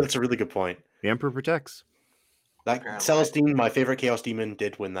the That's problem. that's a really good point. The Emperor protects. That Apparently. Celestine, my favorite Chaos Demon,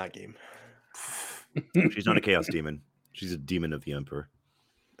 did win that game. She's not a Chaos Demon. She's a demon of the Emperor.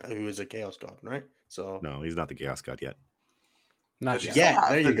 Who is a Chaos God, right? So No, he's not the Chaos God yet. Not Does she yet. still Yeah, have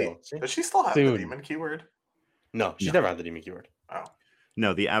there the you de- go. See? Does she still have Soon. the demon keyword? No, she's No. never had the demon keyword. Oh.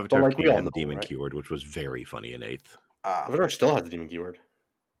 No, the Avatar like we King all had the know, demon right? keyword, which was very funny in 8th. Avatar still has the demon keyword.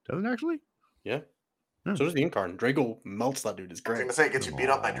 Doesn't it actually? Yeah. Hmm. So does the Incarn. Drago melts that dude. It's I was great. gonna say it gets you beat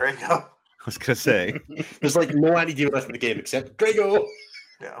up by Aw. Draco. I was gonna say. There's like no anti-demon left in the game except Drago.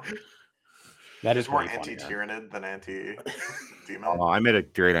 Yeah. That It's is more way funnier. anti-tyrannid than anti-demon. Oh, I made a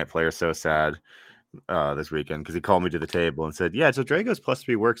Grey Knight player so sad this weekend because he called me to the table and said, "Yeah, so Drago's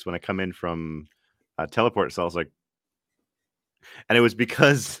 +3 works when I come in from teleport." So I was like, and it was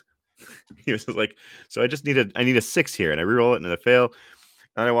because he was like, "So I need a 6 here," and I reroll it and I fail.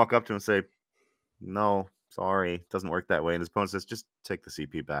 And I walk up to him and say, "No, sorry, it doesn't work that way." And his opponent says, "Just take the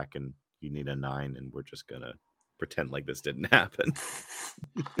CP back, and you need a 9, and we're just gonna pretend like this didn't happen."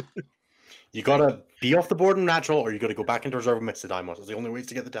 You gotta be off the board in natural, or you gotta go back into reserve and miss the Dimos. It's the only ways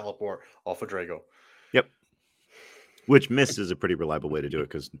to get the teleport off of Drago. Which miss is a pretty reliable way to do it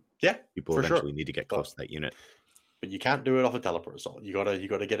because Yeah, people for sure. eventually need to get close to that unit. but you can't do it off a teleport assault. You gotta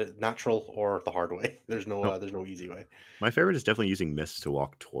get it natural or the hard way. There's no Nope. there's no easy way. My favorite is definitely using miss to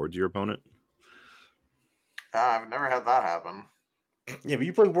walk towards your opponent. I've never had that happen. Yeah, but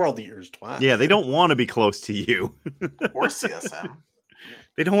you play World Eaters, twat. Yeah, they don't want to be close to you. Or CSM.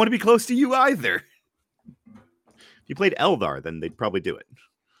 They don't want to be close to you either. If you played Eldar, then they'd probably do it.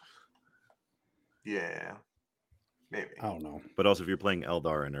 Yeah. Maybe. I don't know. But also, if you're playing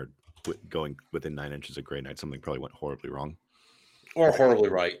Eldar and are going within 9 inches of Grey Knight, something probably went horribly wrong. Or horribly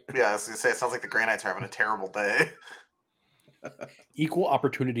right. Yeah, I was gonna say it sounds like the Grey Knights are having a terrible day. Equal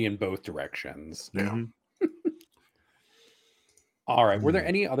opportunity in both directions. Yeah. Mhm. All right. Were there Hmm.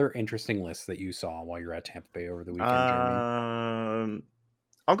 any other interesting lists that you saw while you were at Tampa Bay over the weekend, Jeremy?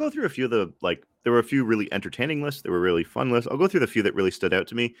 I'll go through a few of the there were a few really entertaining lists. There were really fun lists. I'll go through the few that really stood out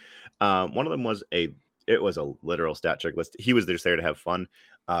to me. One of them was a literal stat check list. He was just there to have fun.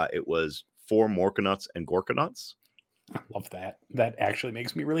 It was 4 Morkanauts and Gorkanauts. I love that. That actually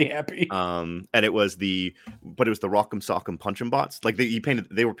makes me really happy. And it was the Rock'em Sock'em Punch'em bots. Like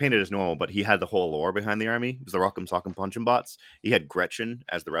they were painted as normal, but he had the whole lore behind the army. It was the Rock'em Sock'em Punch'em bots. He had Gretchen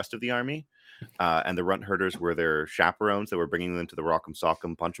as the rest of the army, and the Runt Herders were their chaperones that were bringing them to the Rock'em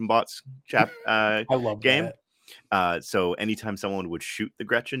Sock'em Punch'em bots I love game. that. So anytime someone would shoot the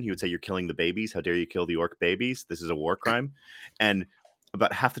Gretchen, he would say, "You're killing the babies. How dare you kill the orc babies? This is a war crime." And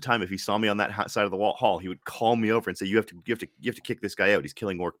about half the time, if he saw me on that side of the hall, he would call me over and say, "You have to kick this guy out. He's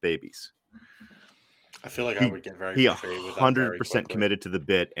killing orc babies." I feel like I would get very He frustrated with that very 100% quickly. committed to the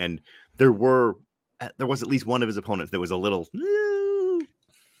bit, and there was at least one of his opponents that was a little,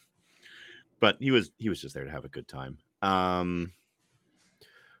 but he was just there to have a good time.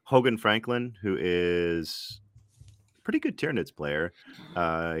 Hogan Franklin, who is a pretty good Tyranids player,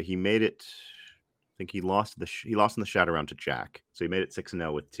 he made it. I think he lost in the shadow round to Jack, so he made it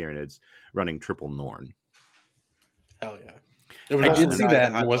 6-0 with Tyranids running triple Norn. Hell yeah. There I also did the see guy that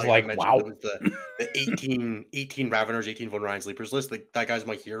and had, was I like, mentioned, wow. There was the 18 Raveners, 18 Von Ryan Sleepers list. Like, that guy's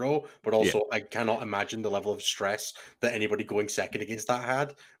my hero, but also I cannot imagine the level of stress that anybody going second against that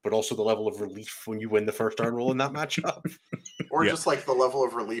had, but also the level of relief when you win the first turn roll in that matchup. Or Yeah. just like the level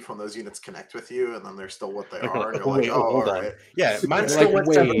of relief when those units connect with you and then they're still what they Like, are. And you're oh, like, wait, oh, hold all on. right. Yeah, man You're still like, went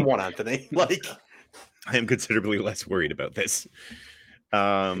wait. 7-1, Anthony. Like, I am considerably less worried about this.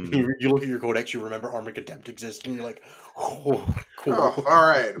 you look at your codex, you remember Armor Contempt exists, and you're like, oh, cool. Oh, all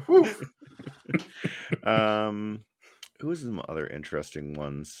right. Whew. Who was some other interesting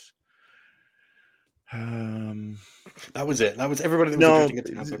ones? That was it. That was everybody that was No,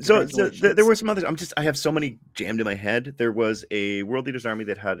 interesting at Tampa. so Congratulations. there were some others. I have so many jammed in my head. There was a World Leaders army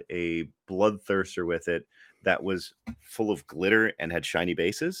that had a Bloodthirster with it that was full of glitter and had shiny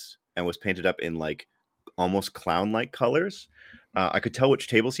bases and was painted up in like almost clown-like colors. I could tell which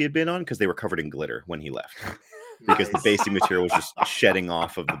tables he had been on because they were covered in glitter when he left. Because the Nice. basing material was just shedding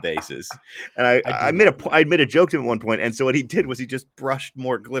off of the bases. And I I made a joke to him at one point, and so what he did was he just brushed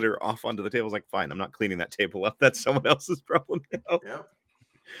more glitter off onto the table. I was like, fine, I'm not cleaning that table up. That's someone else's problem now. Yep.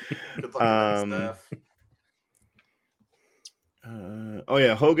 Good luck with that stuff.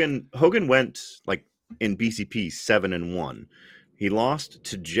 Hogan went like in BCP 7-1. He lost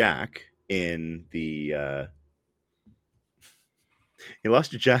to Jack in the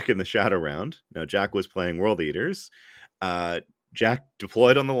shadow round. Now Jack was playing World Eaters. Jack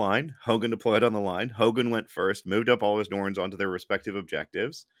deployed on the line. Hogan deployed on the line. Hogan went first, moved up all his Norns onto their respective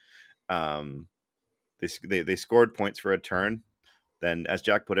objectives. They scored points for a turn. Then, as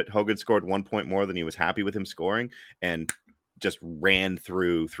Jack put it, Hogan scored 1 point more than he was happy with him scoring, and just ran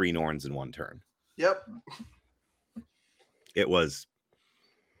through 3 Norns in one turn. Yep. It was,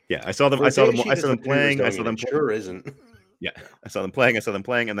 yeah. I saw them playing. I saw them. Sure isn't. Yeah, I saw them playing,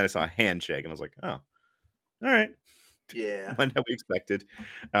 and then I saw a handshake, and I was like, oh, all right. Yeah. When have we expected?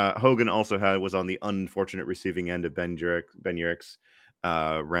 Hogan also was on the unfortunate receiving end of Ben Urich's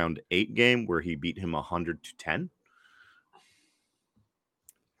round 8 game, where he beat him 100-10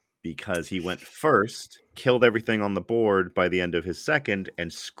 because he went first, killed everything on the board by the end of his second,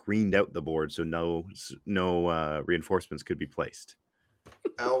 and screened out the board so no reinforcements could be placed.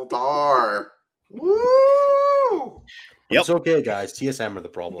 Eldar. Woo! Yep. It's okay, guys. TSM are the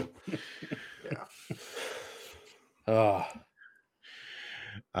problem. Yeah.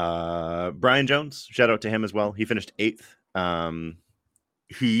 Brian Jones, shout out to him as well. He finished 8th.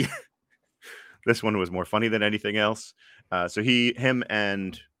 This one was more funny than anything else. So him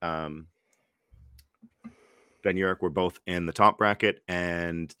and Ben Urich were both in the top bracket,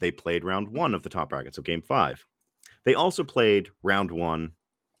 and they played round 1 of the top bracket, so game 5. They also played round 1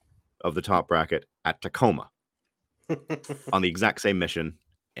 of the top bracket at Tacoma on the exact same mission,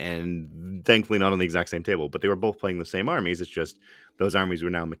 and thankfully not on the exact same table, but they were both playing the same armies. It's just those armies were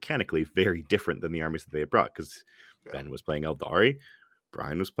now mechanically very different than the armies that they had brought, because Ben was playing Eldari,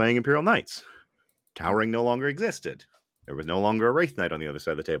 Brian was playing Imperial Knights. Towering no longer existed. There was no longer a Wraith Knight on the other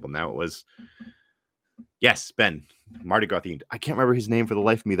side of the table. Now it was, yes, Ben, Mardi Gras themed. I can't remember his name for the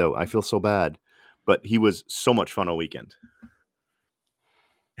life of me, though. I feel so bad. But he was so much fun all weekend.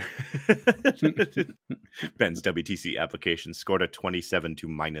 Ben's WTC application scored a 27 to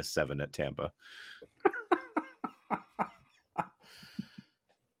 -7 at Tampa.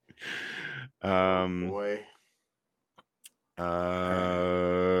 Boy.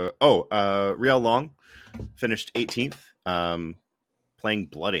 Riel Long finished 18th, playing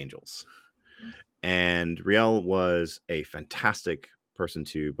Blood Angels. And Riel was a fantastic person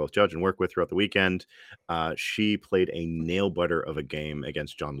to both judge and work with throughout the weekend. She played a nail biter of a game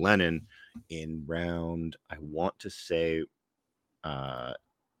against John Lennon in round, I want to say, 5.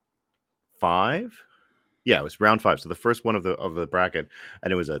 Yeah, it was round 5. So the first one of the bracket,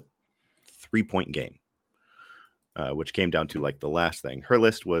 and it was a 3-point game. Which came down to like the last thing. Her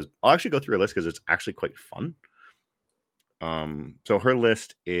list was, I'll actually go through her list because it's actually quite fun. So her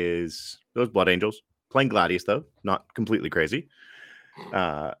list is those Blood Angels, playing Gladius, though, not completely crazy.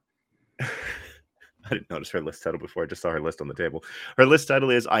 I didn't notice her list title before. I just saw her list on the table. Her list title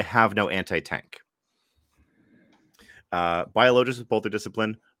is I Have No Anti-Tank. Biologists with Bolter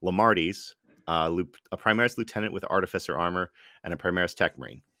Discipline, Lamarties, a Primaris Lieutenant with Artificer Armor, and a Primaris Tech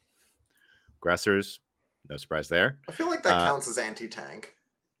Marine. Aggressors, no surprise there. I feel like that counts as anti-tank.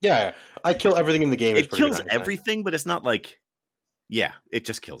 Yeah, I kill everything in the game. It kills everything, but it's not like, yeah, it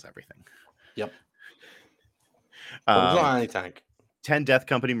just kills everything. Yep. But it's not anti-tank. 10 Death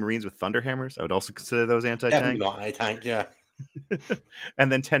Company Marines with Thunderhammers. I would also consider those anti-tank. Definitely not anti-tank, yeah.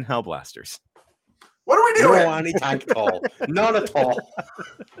 And then 10 Hellblasters. What are we doing? No anti-tank at all. None at all.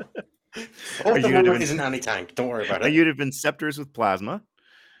 Open Tampa isn't anti-tank. Don't worry about it. A unit of Inceptors with Plasma.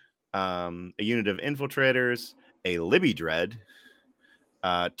 A unit of Infiltrators. A Libby Dread.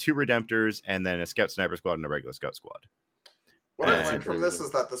 2 Redemptors. And then a Scout Sniper Squad and a regular Scout Squad. What I learned from this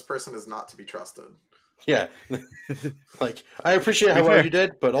is that this person is not to be trusted. Yeah. Like, I appreciate how well you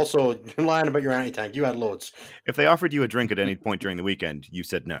did, but also you're lying about your anti-tank. You had loads. If they offered you a drink at any point during the weekend, you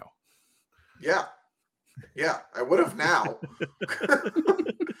said no. Yeah. Yeah, I would have now.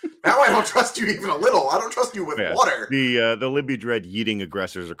 Now I don't trust you even a little. I don't trust you with water. The Libby Dread yeeting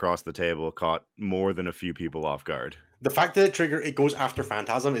aggressors across the table caught more than a few people off guard. The fact that it goes after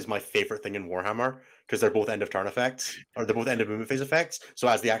Phantasm is my favorite thing in Warhammer, because they're both end of turn effects, or they're both end of movement phase effects. So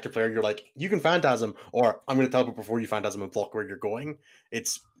as the active player, you're like, you can Phantasm, or I'm going to teleport before you Phantasm and block where you're going.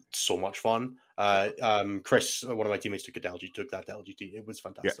 It's so much fun. Chris, one of my teammates, took that to LGT. It was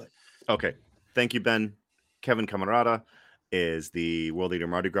fantastic. Yeah. Okay. Thank you, Ben. Kevin Camarada is the World Leader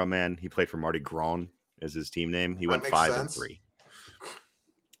Mardi Gras man. He played for Mardi Gras is his team name. He went 5-3.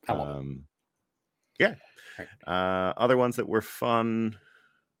 Yeah. Other ones that were fun.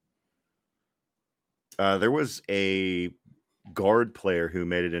 There was a guard player who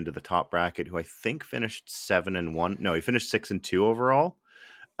made it into the top bracket, who I think finished 7-1. No, he finished 6-2 overall.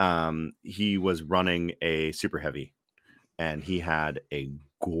 He was running a super heavy, and he had a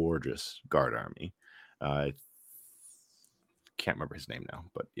gorgeous guard army. Can't remember his name now,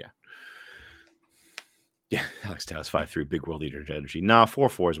 but yeah. Yeah, Alex Taos 5-3, big World Eaters energy. Nah,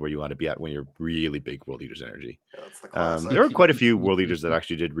 4-4 is where you want to be at when you're really big World Eaters energy. Yeah, that's the classic. There were quite a few World Eaters that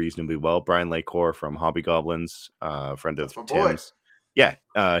actually did reasonably well. Brian Lakor from Hobby Goblins, friend of That's my boy. Tim's. Yeah,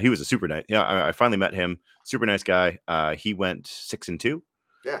 he was a super nice. Yeah, I finally met him. Super nice guy. He went 6-2.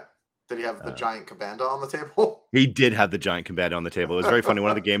 Yeah. Did he have the giant cabanda on the table? He did have the giant combat on the table. It was very funny. One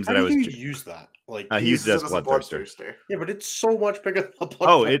of the games How that I do was you use that? Like, he used it as Bloodthirster. Yeah, but it's so much bigger than a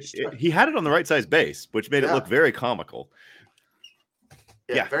Oh, Bloodthirster. he had it on the right size base, which made it look very comical.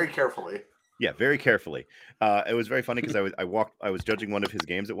 Yeah, very carefully. Yeah, very carefully. It was very funny because I was judging one of his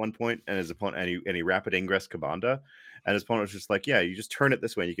games at one point, and his opponent and he rapid ingress Kabanda, and his opponent was just like, "Yeah, you just turn it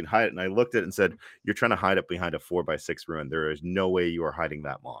this way, and you can hide it." And I looked at it and said, "You're trying to hide it behind a 4x6 ruin. There is no way you are hiding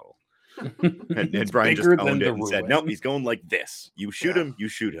that model." and Brian just owned it and said, "Nope, he's going like this. You shoot him, you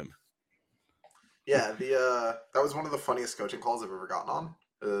shoot him." Yeah, that was one of the funniest coaching calls I've ever gotten on.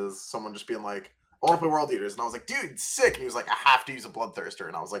 Is someone just being like, "I want to play World Eaters," and I was like, "Dude, sick!" And he was like, "I have to use a Bloodthirster,"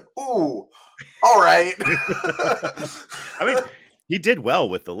 and I was like, "Ooh, all right." I mean, he did well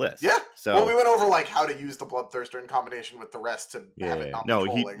with the list. Yeah. So well, we went over like how to use the Bloodthirster in combination with the rest to have it not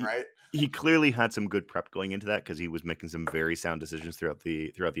trolling, right? He clearly had some good prep going into that because he was making some very sound decisions throughout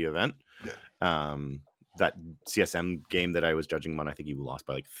the event. Yeah. That CSM game that I was judging him on, I think he lost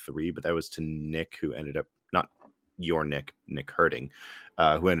by like 3, but that was to Nick, who ended up not your Nick Hurting,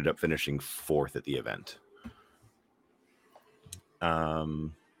 who ended up finishing 4th at the event.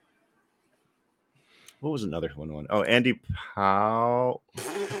 What was another one? Oh, Andy Powell.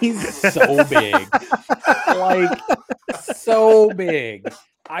 He's so big. Like, so big.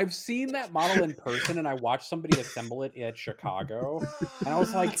 I've seen that model in person, and I watched somebody assemble it at Chicago, and I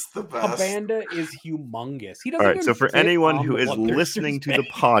was like, Kabanda is humongous. He doesn't. All right, so for anyone who is listening to the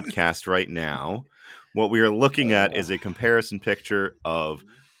podcast right now, what we are looking at is a comparison picture of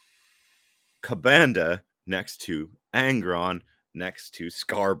Kabanda next to Angron next to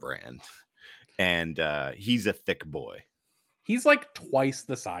Scarbrand. And he's a thick boy. He's like twice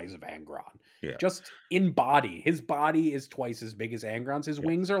the size of Angron. Yeah. Just in body. His body is twice as big as Angron's. His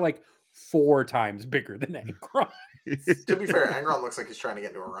wings are like 4 times bigger than Angron. To be fair, Angron looks like he's trying to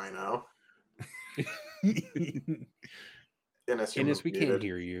get into a rhino. Innes, we can't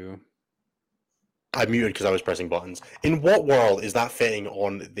hear you. I muted because I was pressing buttons. In what world is that fitting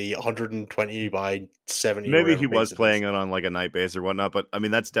on the 120 by 70? Maybe he was playing it on like a night base or whatnot, but I mean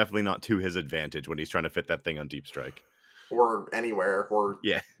that's definitely not to his advantage when he's trying to fit that thing on Deep Strike or anywhere, or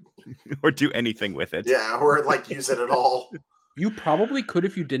or do anything with it. Yeah, or like use it at all. You probably could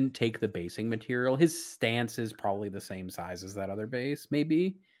if you didn't take the basing material. His stance is probably the same size as that other base,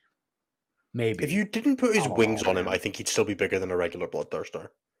 maybe. If you didn't put his wings on him, I think he'd still be bigger than a regular Bloodthirster.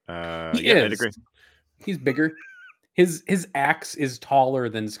 I'd agree. He's bigger. His axe is taller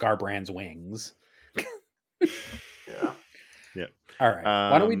than Scarbrand's wings. Yeah. All right.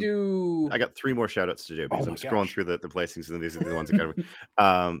 Why don't we do? I got 3 more shout outs to do because I'm scrolling through the placings, and these are the ones that got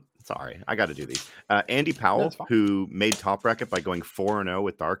to sorry, I got to do these. Andy Powell, who made top bracket by going 4-0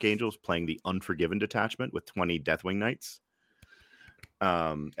 with Dark Angels, playing the Unforgiven detachment with 20 Deathwing Knights,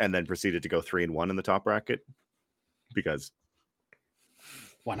 and then proceeded to go 3-1 in the top bracket because.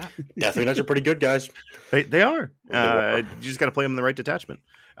 Why not? Deathwing Knights are pretty good, guys. They are. You just got to play them in the right detachment.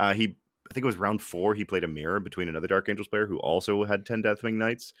 I think it was round 4. He played a mirror between another Dark Angels player who also had 10 Deathwing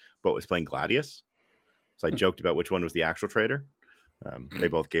Knights, but was playing Gladius. So I joked about which one was the actual traitor. They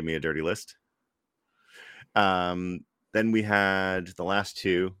both gave me a dirty list. Then we had the last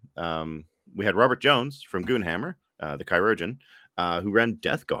 2. We had Robert Jones from Goonhammer, the Chirurgeon, who ran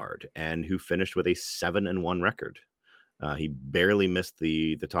Death Guard and who finished with a 7-1 record. He barely missed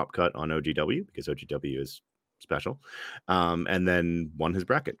the top cut on OGW because OGW is special, and then won his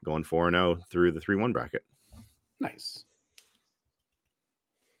bracket, going 4-0 through the 3-1 bracket. Nice.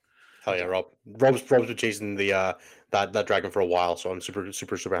 Hell yeah, Rob. Rob's been chasing the that dragon for a while, so I'm super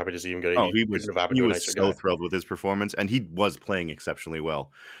happy to see him get. He was so thrilled with his performance, and he was playing exceptionally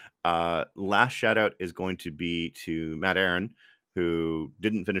well. Last shout out is going to be to Matt Aaron, who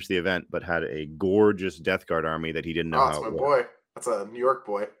didn't finish the event, but had a gorgeous Death Guard army that he didn't know how. That's my boy. That's a New York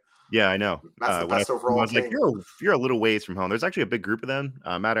boy. Yeah, I know. That's the best overall. I was like, you're a little ways from home. There's actually a big group of them.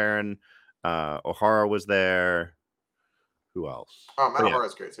 Matt Aaron, O'Hara was there. Who else? Oh, Matt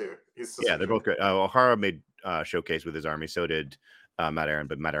O'Hara's great too. They're both great. O'Hara made showcase with his army. So did Matt Aaron,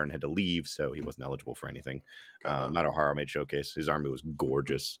 but Matt Aaron had to leave, so he wasn't eligible for anything. Uh-huh. Matt O'Hara made showcase. His army was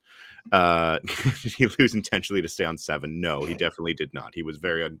gorgeous. Did he lose intentionally to stay on 7? No, he definitely did not. He was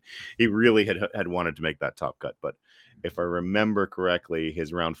he really had wanted to make that top cut. But if I remember correctly,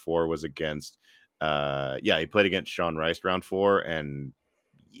 his round 4 was against, he played against Sean Rice round 4, and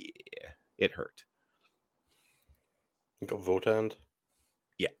yeah, it hurt. You got Votant.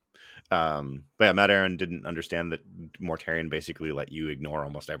 But yeah, Matt Aaron didn't understand that Mortarion basically let you ignore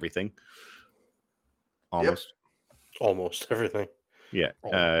almost everything. Almost everything. Yeah.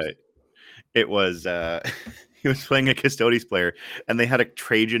 Almost. It was he was playing a Custodes player, and they had a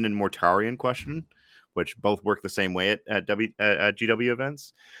Trajan and Mortarion question, which both work the same way at GW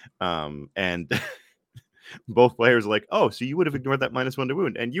events. And both players were like, oh, so you would have ignored that -1 to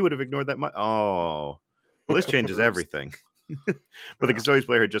wound, and you would have ignored that well, this changes everything. But the Custodes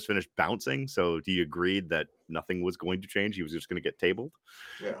player had just finished bouncing, so he agreed that nothing was going to change. He was just going to get tabled.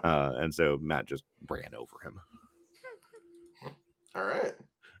 Yeah. And so Matt just ran over him. All right.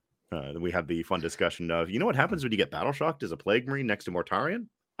 Then we had the fun discussion of, you know what happens when you get battle shocked as a Plague Marine next to Mortarion?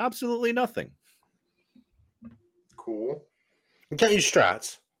 Absolutely nothing. Cool. You can't use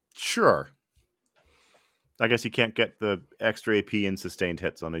strats. Sure. I guess you can't get the extra AP and sustained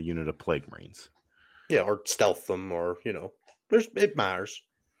hits on a unit of Plague Marines. Yeah, or stealth them, or it matters.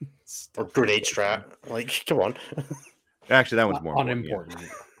 Or grenade strat. Like, come on. Actually, that one's Not more unimportant.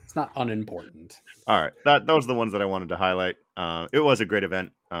 It's not unimportant. All right, those are the ones that I wanted to highlight. It was a great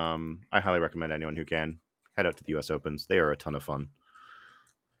event. I highly recommend anyone who can head out to the US Opens. They are a ton of fun.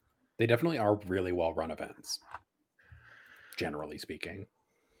 They definitely are really well run events, generally speaking.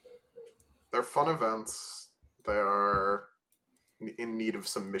 They're fun events. They are in need of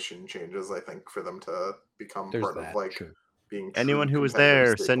some mission changes, I think, for them to become part of true. being anyone true who was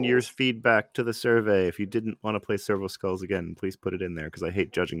competitive there, send your staples. feedback to the survey. If you didn't want to play Servo Skulls again, please put it in there, because I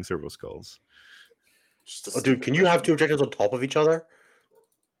hate judging Servo Skulls. Just a Oh, dude, simple can you have mission. 2 objectives on top of each other?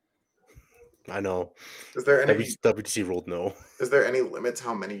 I know. Is there any WTC ruled no. Is there any limit to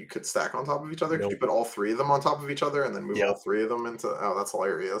how many you could stack on top of each other? Could you put all 3 of them on top of each other and then move all 3 of them into? Oh, that's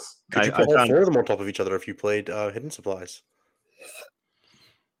hilarious. Could you put all 4 of them on top of each other if you played Hidden Supplies?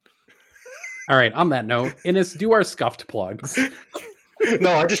 All right, on that note, Innes, do our scuffed plugs.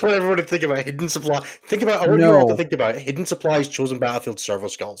 No, I just want everyone to think about Hidden Supply. I want you all to think about Hidden Supplies Chosen Battlefield Servo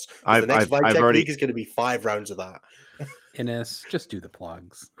Skulls. The next Vibe Check League is going to be 5 rounds of that. Innes, just do the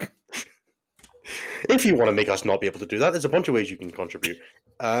plugs. If you want to make us not be able to do that, there's a bunch of ways you can contribute.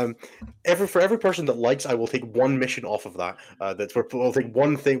 For every person that likes, I will take 1 mission off of that. We'll take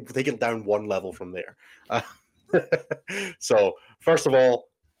one thing, take it down 1 level from there. So, first of all,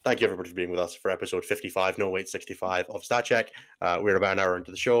 thank you everybody for being with us for episode 55, 65 of Stat Check. We're about an hour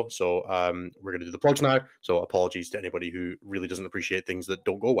into the show, so we're going to do the plugs now. So apologies to anybody who really doesn't appreciate things that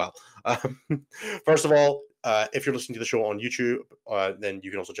don't go well. First of all, if you're listening to the show on YouTube, then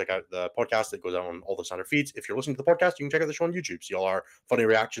you can also check out the podcast that goes out on all the standard feeds. If you're listening to the podcast, you can check out the show on YouTube. See all our funny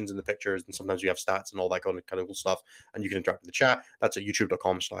reactions in the pictures, and sometimes we have stats and all that kind of cool stuff, and you can interact with the chat. That's at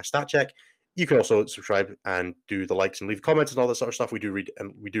youtube.com/statcheck. You can also subscribe and do the likes and leave comments and all that sort of stuff. We do read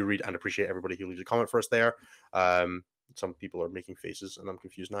and appreciate everybody who leaves a comment for us there. Some people are making faces, and I'm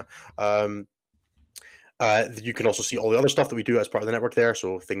confused now. You can also see all the other stuff that we do as part of the network there.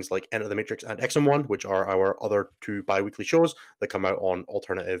 So things like Enter the Matrix and XM1, which are our other 2 bi-weekly shows that come out on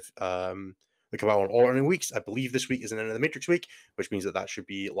alternative. They come out on alternate weeks. I believe this week is an Enter the Matrix week, which means that should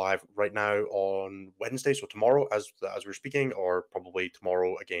be live right now on Wednesday. So tomorrow, as we're speaking, or probably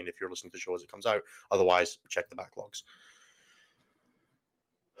tomorrow again if you're listening to the show as it comes out. Otherwise, check the backlogs.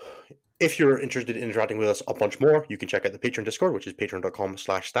 If you're interested in interacting with us a bunch more, you can check out the Patreon Discord, which is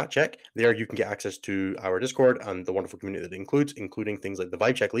patreon.com/statcheck. There you can get access to our Discord and the wonderful community that it includes, including things like the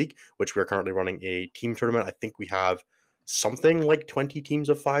Vibe Check League, which we're currently running a team tournament. I think we have something like 20 teams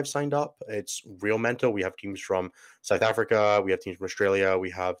of 5 signed up. It's real mental. We have teams from South Africa. We have teams from Australia. We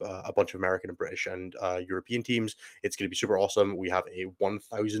have a bunch of American and British and European teams. It's going to be super awesome. We have a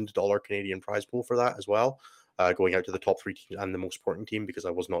 $1,000 Canadian prize pool for that as well. Going out to the top 3 teams and the most important team, because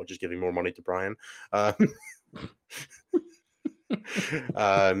I was not just giving more money to Brian.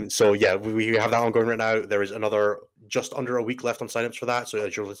 So yeah, we have that ongoing right now. There is another just under a week left on signups for that. So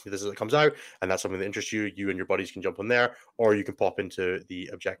as you're listening to this as it comes out, and that's something that interests you, you and your buddies can jump on there, or you can pop into the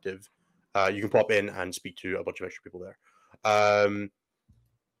objective. You can pop in and speak to a bunch of extra people there.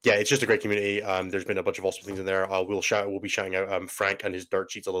 Yeah, it's just a great community. There's been a bunch of awesome things in there. We'll be shouting out Frank and his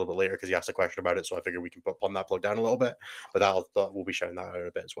dirt sheets a little bit later because he asked a question about it. So I figure we can put that plug down a little bit, but we'll be shouting that out a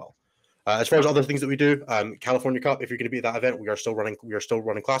bit as well. As far as other things that we do, California Cup, if you're going to be at that event, we are still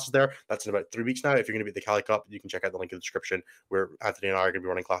running classes there. That's in about 3 weeks now. If you're going to be at the Cali Cup, you can check out the link in the description where Anthony and I are going to be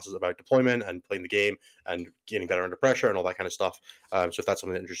running classes about deployment and playing the game and getting better under pressure and all that kind of stuff. So if that's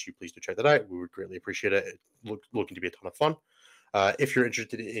something that interests you, please do check that out. We would greatly appreciate it. It's looking to be a ton of fun. If you're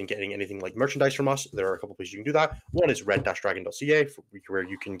interested in getting anything like merchandise from us, there are a couple places you can do that. One is red-dragon.ca, where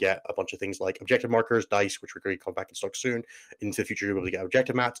you can get a bunch of things like objective markers, dice, which we're going to come back in stock soon. Into the future, you'll be able to get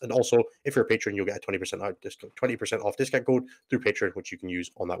objective mats. And also, if you're a patron, you'll get a 20% off discount code through Patreon, which you can use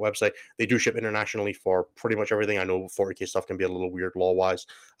on that website. They do ship internationally for pretty much everything. I know 40K stuff can be a little weird law-wise,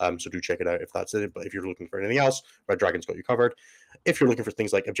 so do check it out if that's it. But if you're looking for anything else, Red Dragon's got you covered. If you're looking for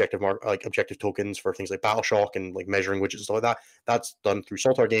things like objective tokens for things like Battleshock and like measuring widgets and stuff like that, that's done through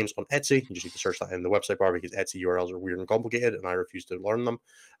Saltar Games on Etsy. You just need to search that in the website bar because Etsy URLs are weird and complicated, and I refuse to learn them.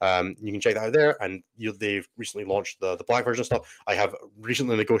 You can check that out there, and they've recently launched the black version stuff. I have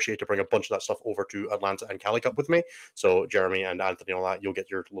recently negotiated to bring a bunch of that stuff over to Atlanta and Cali Cup with me. So Jeremy and Anthony and all that, you'll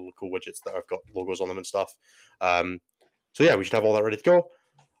get your little cool widgets that have got logos on them and stuff. So yeah, we should have all that ready to go.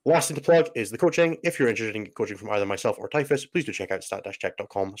 Last thing to plug is the coaching. If you're interested in coaching from either myself or Typhus, please do check out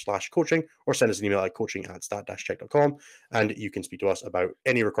stat-check.com/coaching or send us an email at coaching@stat-check.com, and you can speak to us about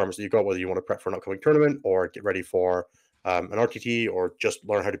any requirements that you've got, whether you want to prep for an upcoming tournament or get ready for an RTT or just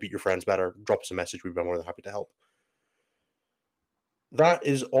learn how to beat your friends better. Drop us a message. We'd be more than happy to help. That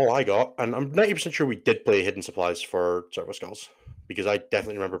is all I got, and I'm 90% sure we did play Hidden Supplies for Servo Skulls because I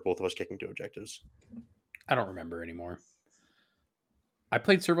definitely remember both of us kicking 2 objectives. I don't remember anymore. I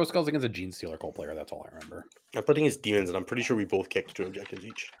played Servo Skulls against a Gene Stealer Cole player. That's all I remember. I'm putting his demons, and I'm pretty sure we both kicked 2 objectives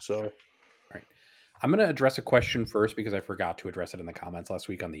each. So, all right. I'm going to address a question first because I forgot to address it in the comments last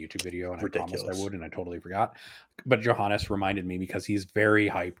week on the YouTube video, and Ridiculous. I promised I would, and I totally forgot. But Johannes reminded me because he's very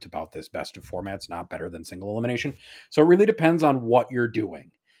hyped about this best of formats, not better than single elimination. So it really depends on what you're doing.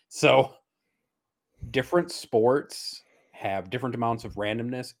 So different sports have different amounts of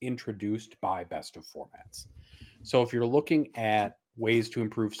randomness introduced by best of formats. So if you're looking at ways to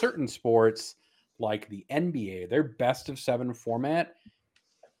improve certain sports like the NBA, their best of 7 format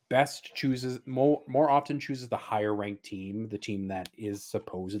chooses more often chooses the higher ranked team, the team that is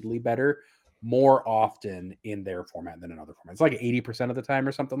supposedly better, more often in their format than in other formats. It's like 80% of the time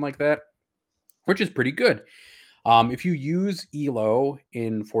or something like that, which is pretty good. If you use ELO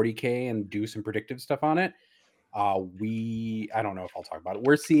in 40K and do some predictive stuff on it, I don't know if I'll talk about it.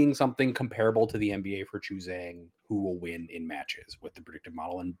 We're seeing something comparable to the NBA for choosing who will win in matches with the predictive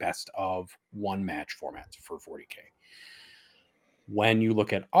model and best of 1 match formats for 40K. When you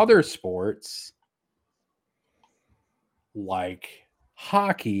look at other sports like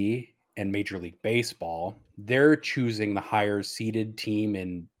hockey and Major League Baseball, they're choosing the higher seeded team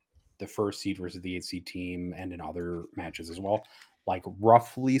in the first seed versus the 8th seed team and in other matches as well, like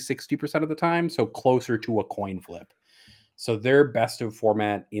roughly 60% of the time, so closer to a coin flip. So their best of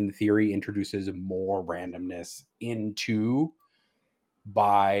format, in theory, introduces more randomness into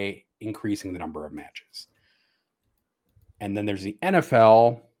by increasing the number of matches. And then there's the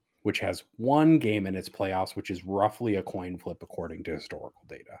NFL, which has 1 game in its playoffs, which is roughly a coin flip according to historical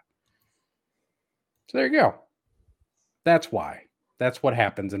data. So there you go. That's why. That's what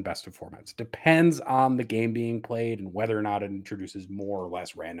happens in best of formats. Depends on the game being played and whether or not it introduces more or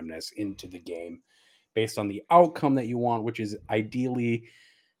less randomness into the game based on the outcome that you want, which is ideally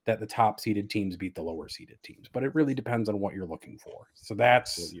that the top seeded teams beat the lower seeded teams. But it really depends on what you're looking for. So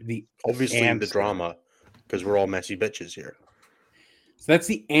that's obviously answer. The drama, because we're all messy bitches here. So that's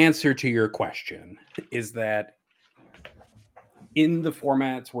the answer to your question, is that in the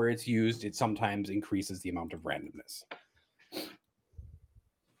formats where it's used, it sometimes increases the amount of randomness.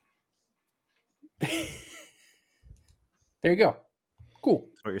 There you go. Cool.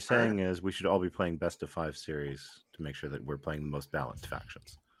 So what you're saying is we should all be playing best of 5 series to make sure that we're playing the most balanced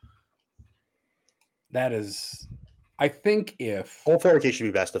factions. That is, I think if all 4K should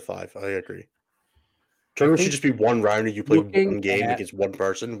be best of 5, I agree. Tournament should just be 1 round and you play 1 game against 1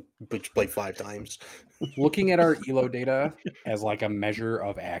 person, but you play 5 times. Looking at our ELO data as like a measure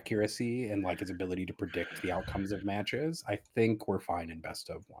of accuracy and like its ability to predict the outcomes of matches, I think we're fine in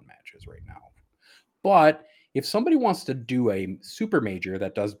best of 1 matches right now. But if somebody wants to do a super major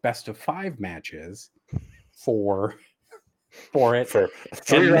that does best of 5 matches for it, for a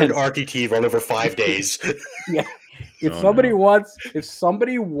 3-round RTT run over 5 days, yeah. If somebody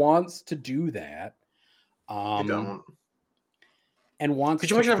wants to do that, I don't. And wants could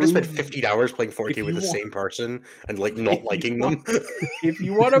you imagine having to spend 15 hours playing 40K with the same person and like not liking them? If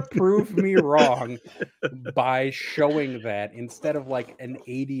you want to prove me wrong by showing that instead of like an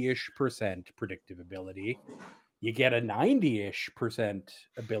 80-ish% predictive ability, you get a 90-ish%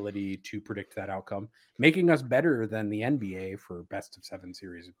 ability to predict that outcome, making us better than the NBA for best of 7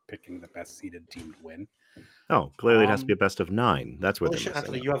 series, picking the best seeded team to win. Oh, clearly it has to be a best of 9. That's where Holy they're shit,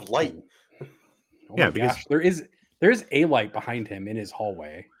 missing Anthony, it. you have light. Oh Yeah, my because- gosh, there's a light behind him in his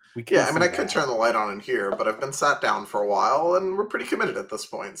hallway. We can Yeah, I mean, see I could that. turn the light on in here, but I've been sat down for a while, and we're pretty committed at this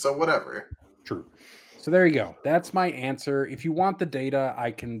point, so whatever. True. So there you go. That's my answer. If you want the data, I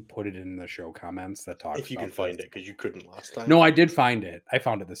can put it in the show comments that talks. If you can about find this. it, because you couldn't last time. No, I did find it. I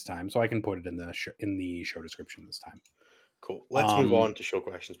found it this time, so I can put it in the show description this time. Cool. Let's move on to show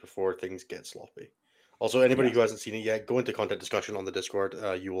questions before things get sloppy. Also, anybody who hasn't seen it yet, go into content discussion on the Discord.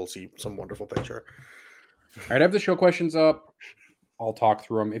 You will see some wonderful picture. All right, I have the show questions up. I'll talk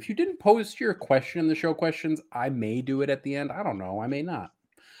through them. If you didn't post your question in the show questions, I may do it at the end. I don't know. I may not.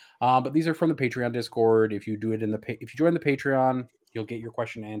 But these are from the Patreon Discord. If you do it if you join the Patreon, you'll get your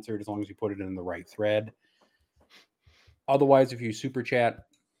question answered as long as you put it in the right thread. Otherwise, if you super chat,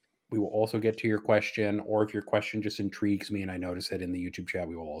 we will also get to your question. Or if your question just intrigues me and I notice it in the YouTube chat,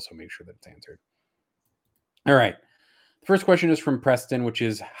 we will also make sure that it's answered. All right. The first question is from Preston, which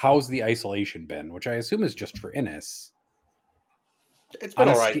is, how's the isolation been? Which I assume is just for Innis. It's been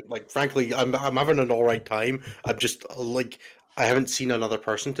all right. Like, frankly, I'm having an all right time. I'm just like, I haven't seen another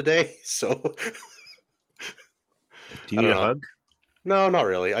person today, so. Do you need a hug? No, not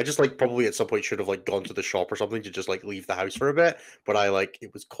really. I just like probably at some point should have like gone to the shop or something to just like leave the house for a bit. But I like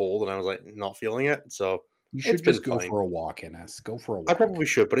it was cold and I was like not feeling it. So you should just go for a walk, Innis. Go for a walk. I probably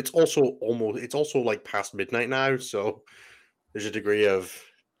should, but it's also like past midnight now, so there's a degree of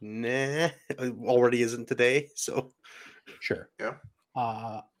nah. It already isn't today, so sure. Yeah.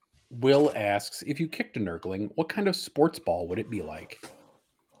 Will asks, if you kicked a Nurgling, what kind of sports ball would it be like?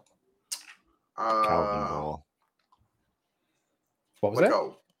 Calvin ball. What was like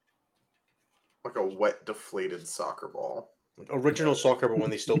that? Like a wet, deflated soccer ball. Original soccer, but when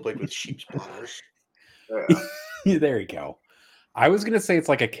they still played with sheep's bladders. Yeah. There you go. I was going to say it's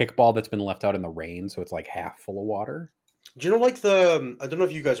like a kickball that's been left out in the rain, so it's like half full of water. Do you know like the, I don't know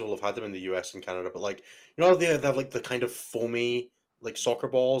if you guys will have had them in the US and Canada, but like, you know, they have like the kind of foamy like soccer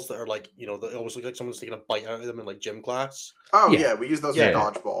balls that are like, you know, they always look like someone's taking a bite out of them in like gym class. Oh, Yeah. yeah, we use those for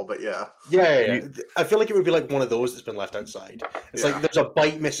dodgeball, but yeah. Yeah. I feel like it would be like one of those that's been left outside. It's Yeah. like there's a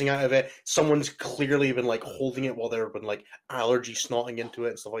bite missing out of it. Someone's clearly been like holding it while they've been like allergy snotting into it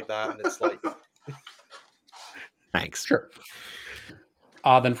and stuff like that. And it's like, Thanks. Sure.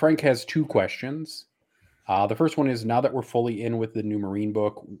 Then Frank has 2 questions. The first one is, now that we're fully in with the new Marine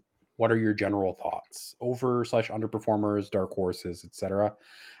book, what are your general thoughts? Over/underperformers, dark horses, etc.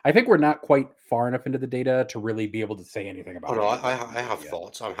 I think we're not quite far enough into the data to really be able to say anything about oh it. no, I have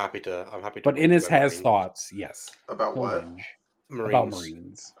thoughts. I'm happy to. But rant Innis about has Marines. thoughts, yes. About what? About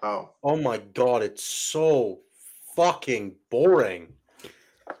Marines. Oh. Oh my god, it's so fucking boring.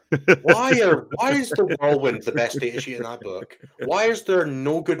 Why is the Whirlwind the best data sheet in that book? Why is there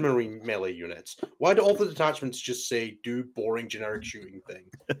no good Marine melee units? Why do all the detachments just say do boring generic shooting thing?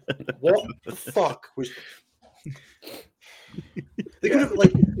 What the fuck was? They could have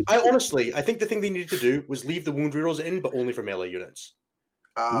like. I think the thing they needed to do was leave the wound rerolls in, but only for melee units.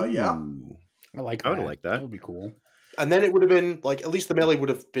 Yeah. I like that. I would like that. That would be cool. And then it would have been like, at least the melee would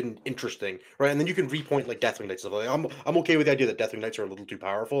have been interesting, right? And then you can repoint like Deathwing Knights and stuff. Like, I'm okay with the idea that Deathwing Knights are a little too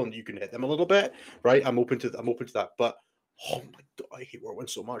powerful and you can hit them a little bit, right? I'm open to that. But oh my god, I hate Whirlwind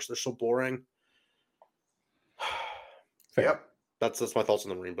so much. They're so boring. Fair. Yep. That's my thoughts on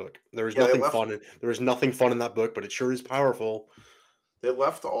the Marine book. There is Yeah, nothing fun. There is nothing fun in that book, but it sure is powerful. They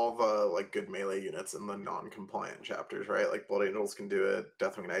left all the like good melee units in the non-compliant chapters, right? Like Blood Angels can do it,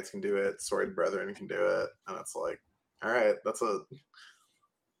 Deathwing Knights can do it, Sword Brethren can do it, and it's like, all right, that's a.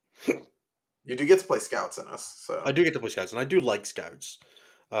 You do get to play scouts in us, so I do get to play scouts, and I do like scouts.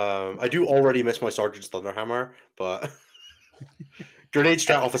 I do already miss my Sergeant's Thunderhammer, but grenade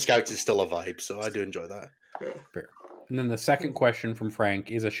strat off of scouts is still a vibe, so I do enjoy that. Fair. And then the second question from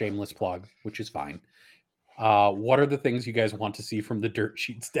Frank is a shameless plug, which is fine. What are the things you guys want to see from the Dirt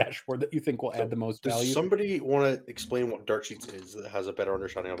Sheets dashboard that you think will add the most value? Does somebody want to explain what Dirt Sheets is that has a better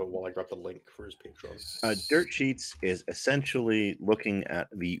understanding of it while I grab the link for his Patreon? Dirt Sheets is essentially looking at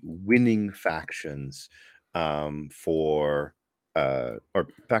the winning factions or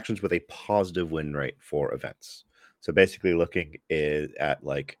factions with a positive win rate for events. So basically looking at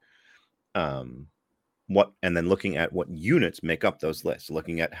like looking at what units make up those lists,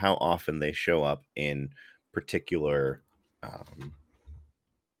 looking at how often they show up in particular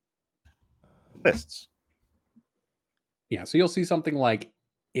lists. Yeah, so you'll see something like,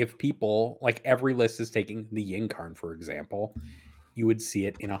 if people, like every list is taking the Yin Karn, for example. you would see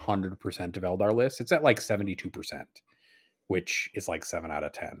it in 100% of Eldar lists. It's at like 72%, which is like 7 out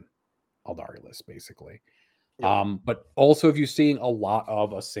of 10 Eldari lists, basically. Yeah. But also, if you're seeing a lot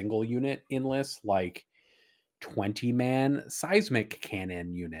of a single unit in lists, like 20-man seismic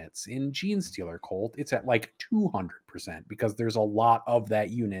cannon units in Gene Stealer Cult, it's at like 200% because there's a lot of that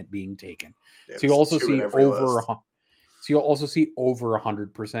unit being taken. Yeah, So you also there's two in see every over list. so you'll also see over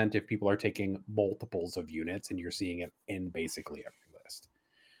 100% if people are taking multiples of units, and you're seeing it in basically every list.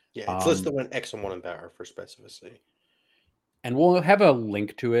 Yeah, it's listed when X and 1 and better for specificity. And we'll have a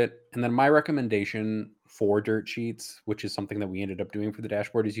link to it. And then my recommendation for dirt sheets, which is something that we ended up doing for the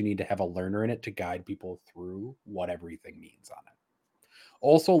dashboard, is you need to have a learner in it to guide people through what everything means on it.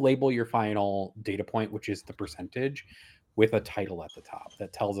 Also label your final data point, which is the percentage, with a title at the top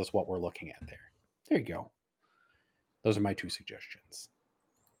that tells us what we're looking at there. There you go. Those are my 2 suggestions.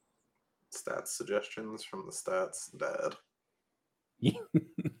 Stats suggestions from the stats dad.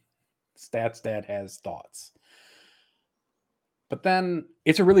 Stats Dad has thoughts. But then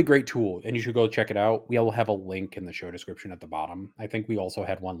it's a really great tool, and you should go check it out. We'll have a link in the show description at the bottom. I think we also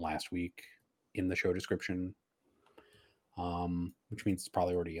had one last week in the show description, which means it's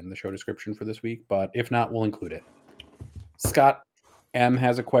probably already in the show description for this week. But if not, we'll include it. Scott M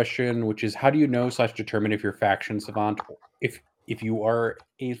has a question, which is, how do you know / determine if you're faction savant, if you are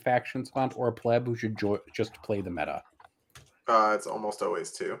a faction savant or a pleb who should just play the meta? It's almost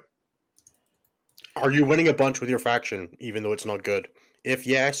always 2. Are you winning a bunch with your faction, even though it's not good? If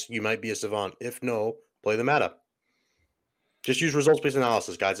yes, you might be a savant. If no, play the meta. Just use results-based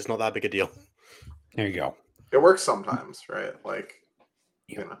analysis, guys. It's not that big a deal. There you go. It works sometimes, right? Like,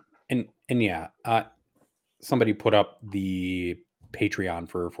 you know. And yeah, somebody put up the Patreon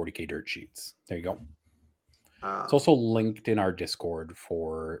for 40K dirt sheets. There you go. It's also linked in our Discord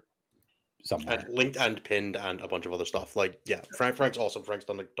for somewhere. And linked and pinned and a bunch of other stuff. Like, yeah, Frank's awesome. Frank's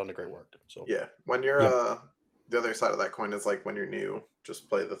done a great work. So yeah, when you're the other side of that coin is like when you're new, just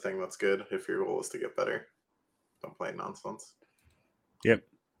play the thing that's good. If your goal is to get better, don't play nonsense. Yep.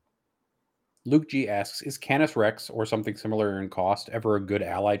 Luke G asks, is Canis Rex or something similar in cost ever a good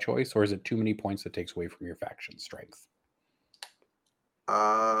ally choice, or is it too many points that takes away from your faction strength?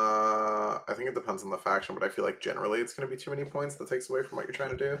 I think it depends on the faction, but I feel like generally it's going to be too many points that takes away from what you're trying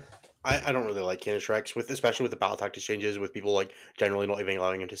to do. I don't really like Canis Rex, especially with the battle tactics changes, with people like generally not even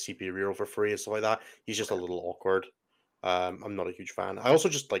allowing him to CP reroll for free and stuff like that. He's just a little awkward. I'm not a huge fan. I also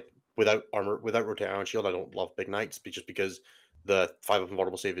just like without armor, without rotate iron shield, I don't love big knights, just because the 5 up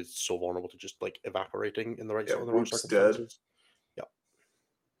invulnerable save is so vulnerable to just like evaporating in the right circumstances. Yeah.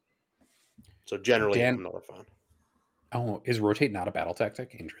 So generally, I'm not a fan. Oh, is rotate not a battle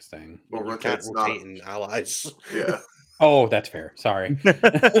tactic? Interesting. Well, you can't rotate in allies. Yeah. Oh, that's fair. Sorry.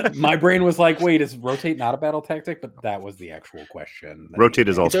 My brain was like, wait, is rotate not a battle tactic? But that was the actual question. Rotate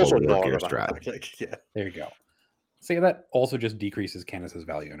is also a not wargear a battle strat. tactic. Yeah. There you go. So that also just decreases Canis's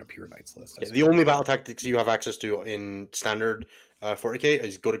value in a pure knights list. Yeah, the only battle tactics you have access to in standard 40k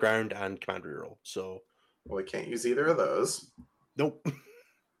is go to ground and command reroll. So, well, we can't use either of those. Nope.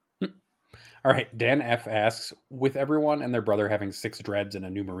 All right, Dan F asks, with everyone and their brother having 6 dreads and a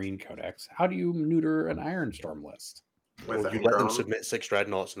new Marine Codex, how do you neuter an Ironstorm list? Well, you let them submit 6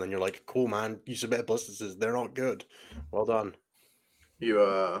 dreadnoughts, and then you're like, cool, man, you submitted ballistices. They're not good. Well done.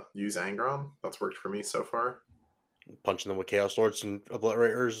 You use Angron? That's worked for me so far. Punching them with Chaos Lords and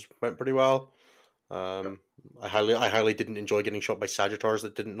Obliterators went pretty well. I highly didn't enjoy getting shot by Sagittars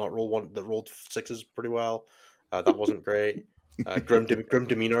that rolled 6s pretty well. That wasn't great. Grim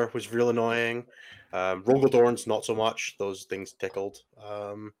Demeanor was real annoying. Rogaldorns, not so much. Those things tickled.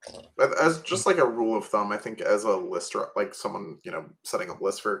 As just like a rule of thumb, I think as a lister, like someone, setting up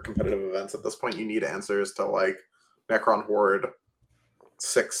lists for competitive events at this point, you need answers to like Necron Horde,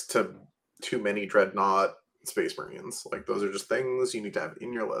 6 to too many Dreadnought, Space Marines. Like those are just things you need to have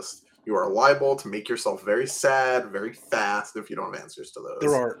in your list. You are liable to make yourself very sad, very fast if you don't have answers to those.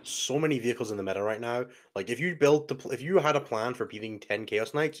 There are so many vehicles in the meta right now. Like if you had a plan for beating 10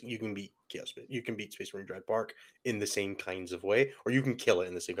 Chaos Knights, you can beat Space Marine Dreadpark in the same kinds of way, or you can kill it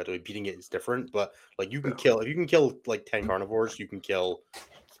in the same kind of way. Beating it is different, but like you can kill like 10 Carnivores, you can kill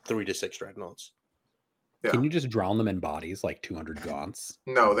 3 to 6 Dreadnoughts. Yeah. Can you just drown them in bodies like 200 Gaunts?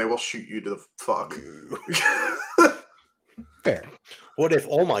 No, they will shoot you to the fuck. Fair. What if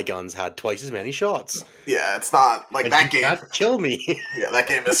all my guns had twice as many shots? Yeah, it's not like that game. That'd kill me. Yeah, that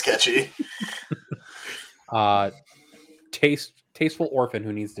game is sketchy. Tasteful Orphan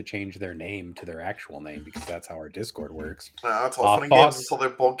who needs to change their name to their actual name because that's how our Discord works. That's all fun and games until they're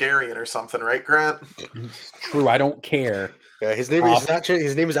Bulgarian or something, right, Grant? True, I don't care. Yeah, his name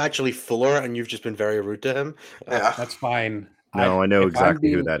is actually Fuller, and you've just been very rude to him. Yeah, that's fine. No, I know if I'm exactly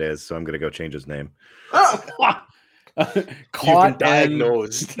who being- that is, so I'm gonna go change his name. Caught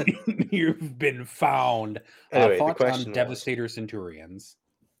diagnosed. and you've been found. Anyway, the Thoughts on question was- Devastator Centurions?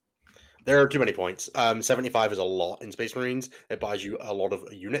 There are too many points. 75 is a lot in Space Marines. It buys you a lot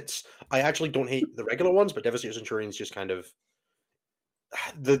of units. I actually don't hate the regular ones, but Devastator Centurions just kind of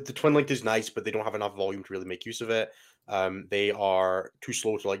the Twin Link is nice, but they don't have enough volume to really make use of it. They are too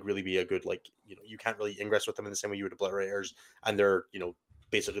slow to like really be a good you can't really ingress with them in the same way you would Obliterators, and they're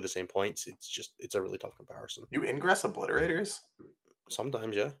basically the same points. It's a really tough comparison. You ingress Obliterators?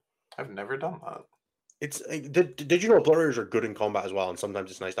 Sometimes, yeah. I've never done that. It's did you know Obliterators are good in combat as well, and sometimes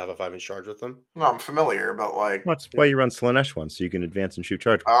it's nice to have a 5-inch charge with them. No, I'm familiar, but like, That's why you run Slanesh ones, so you can advance and shoot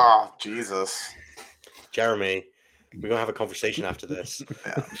charge. oh Jesus, Jeremy, we're gonna have a conversation after this.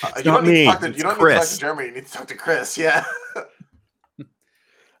 yeah. You not don't need me, to talk to it's you don't need to talk Chris. to Jeremy. You need to talk to Chris. Yeah.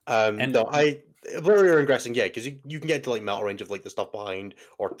 And- No, Obliterator ingressing, yeah, because you can get to like melt range of like the stuff behind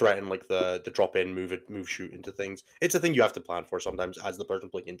or threaten like the drop in, move shoot into things. It's a thing you have to plan for sometimes as the person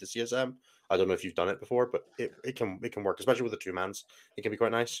playing into CSM. I don't know if you've done it before, but it can work, especially with the 2-mans. It can be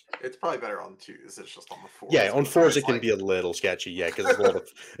quite nice. It's probably better on 2s. It's just on the 4s. Yeah, on 4s it can like, be a little sketchy, yeah, because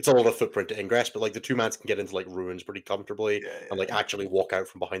it's a lot of footprint to ingress, but like the 2-mans can get into like ruins pretty comfortably yeah, and like actually walk out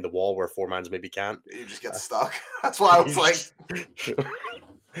from behind the wall where 4-mans maybe can't. you just get stuck. That's why I was like,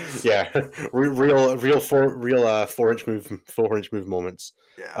 yeah, real 4-inch move moments.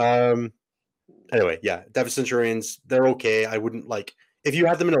 yeah. Anyway, yeah, Devastator Centurions, they're okay. I wouldn't like if you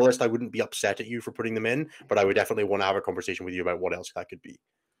had them in a list, I wouldn't be upset at you for putting them in, but I would definitely want to have a conversation with you about what else that could be.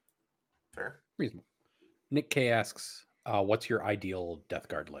 Fair. Reasonable. Nick K asks, what's your ideal Death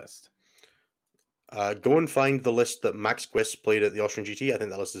Guard list? Go and find the list that Max Quist played at the Austrian GT. I think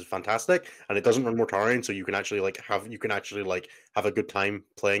that list is fantastic, and it doesn't run Mortarion, so you can actually have a good time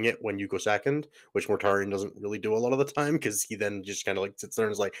playing it when you go second, which Mortarion doesn't really do a lot of the time because he then just kind of like sits there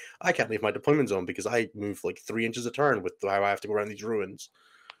and is like, I can't leave my deployment zone because I move like 3 inches a turn with how I have to go around these ruins.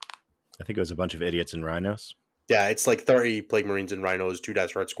 I think it was a bunch of idiots and rhinos. Yeah, it's like 30 Plague Marines and Rhinos, 2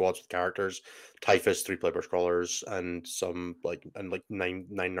 Death Guard squads with characters, Typhus, 3 Playburst Crawlers, and some nine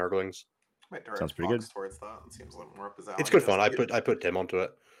Nurglings. Might direct Sounds pretty Fox good. towards that. It seems like more up his alley. It's good fun. I He- put Tim onto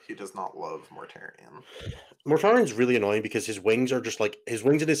it. He does not love Mortarion. Mortarion's really annoying because his wings and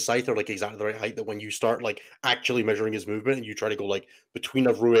his scythe are like exactly the right height that when you start like actually measuring his movement and you try to go like between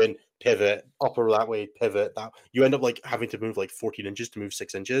a ruin, pivot, upper that way, pivot, that you end up like having to move like 14 inches to move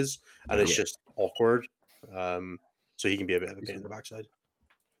 6 inches, and it's just awkward. So he can be a bit of a pain in the backside.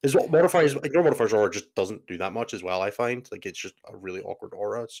 His modifiers, like your modifiers aura just doesn't do that much as well, I find. Like it's just a really awkward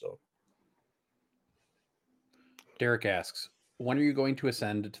aura, so Derek asks, when are you going to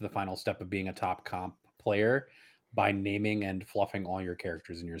ascend to the final step of being a top comp player by naming and fluffing all your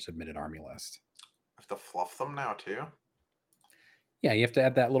characters in your submitted army list? I have to fluff them now too. Yeah, you have to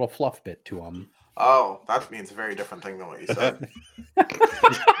add that little fluff bit to them. Oh, that means a very different thing than what you said.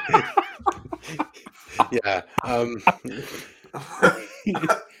 yeah.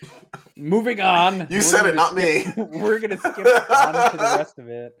 Moving on. You said it, not me. We're going to skip on to the rest of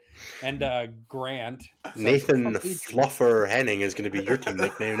it. And Grant. says, Nathan "From Adrian." Fluffer Henning is going to be your team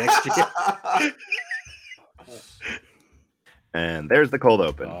nickname next year. And there's the cold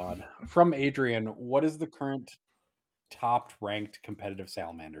open. God. From Adrian, what is the current top ranked competitive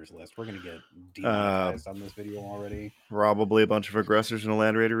salamanders list? We're going to get demonetized on this video already. Probably a bunch of aggressors and a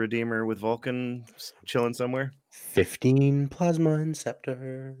Land Raider Redeemer with Vulcan chilling somewhere. 15 Plasma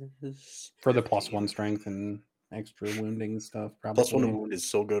Inceptors. For the +1 strength and extra wounding stuff, probably. +1 wound is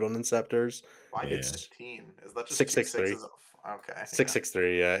so good on Inceptors. Why Yeah. is 15? Is that just 663. 6 Okay.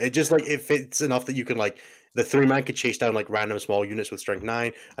 663, yeah. It just like it fits enough that you can like the 3-man could chase down like random small units with strength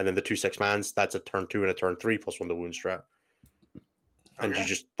 9, and then the 2 6-mans, that's a turn 2 and a turn 3 +1 to wound strat. And Okay. you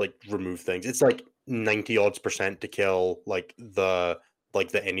just like remove things. It's like 90 odds% to kill like the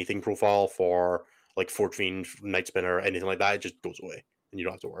anything profile for like 14 Night Spinner, anything like that. It just goes away and you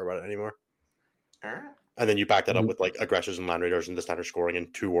don't have to worry about it anymore. All right. And then you back that up with like aggressors and land raiders and the standard scoring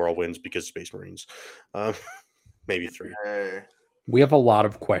and 2 whirlwinds because Space Marines. Maybe 3. Hey. We have a lot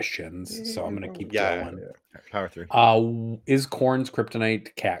of questions, so I'm going to keep going. Power through. Is Khorne's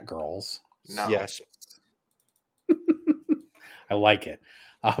kryptonite cat girls? No. Yes. I like it.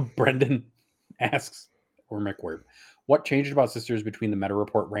 Brendan asks, or McWhirp, what changed about Sisters between the meta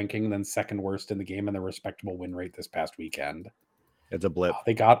report ranking then second worst in the game and the respectable win rate this past weekend? It's a blip.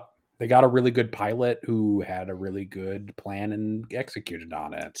 They got They got a really good pilot who had a really good plan and executed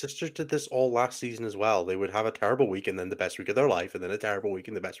on it. Sisters did this all last season as well. They would have a terrible week and then the best week of their life, and then a terrible week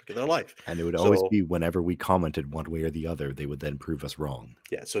and the best week of their life. And it would always So- be whenever we commented one way or the other, they would then prove us wrong.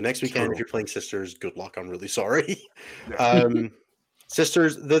 Yeah, so next weekend, True. if you're playing Sisters, good luck. I'm really sorry. Yeah.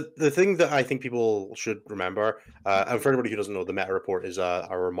 Sisters, the thing that I think people should remember, and for anybody who doesn't know, the meta report is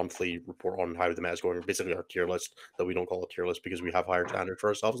our monthly report on how the meta is going, basically our tier list that we don't call a tier list because we have higher standards for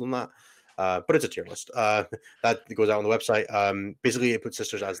ourselves than that. But it's a tier list that goes out on the website. Basically, it puts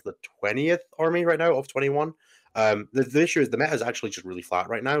Sisters as the 20th army right now of 21. The issue is the meta is actually just really flat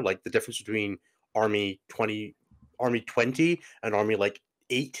right now. Like the difference between army 20 and army like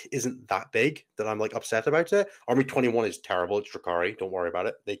 8 isn't that big that I'm like upset about it. Army 21 is terrible. It's Drakari. Don't worry about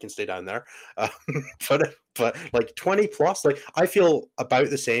it. They can stay down there. But like 20 plus, like I feel about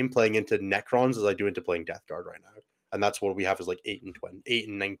the same playing into Necrons as I do into playing Death Guard right now. And that's what we have is like 8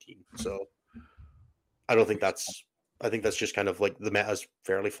 and 19. So I don't think that's just kind of like the meta's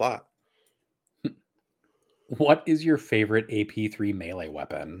fairly flat. What is your favorite AP3 melee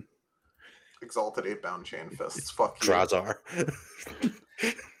weapon? Exalted 8-bound chain fists. Fuck you. Drazar.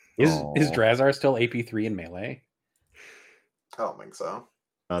 Is Aw. Drazar still AP3 in melee? I don't think so.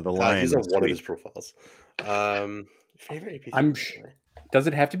 The lion. He's on is one of sweet. his profiles. Favorite AP3. I'm Does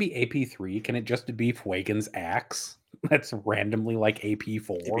it have to be AP3? Can it just be Fuegan's axe? That's randomly like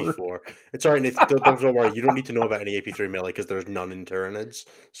AP4. AP4. It's all right, Nathan. Don't worry. You don't need to know about any AP3 melee because there's none in Tyranids.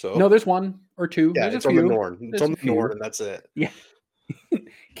 So No, there's one or two. yeah, There's it's a on the few. Norn. It's There's on a the Norn, few. and that's it. Yeah.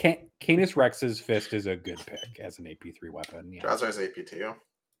 Canis Rex's fist is a good pick as an AP3 weapon. Yeah. Drazar's AP2.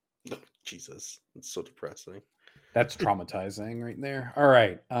 Jesus, it's so depressing. That's traumatizing right there. All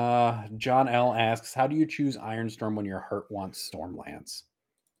right. John L asks, how do you choose Ironstorm when your heart wants Stormlance?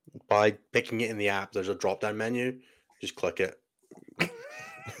 By picking it in the app, there's a drop-down menu. Just click it.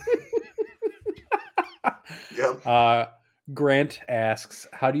 Yep. Grant asks,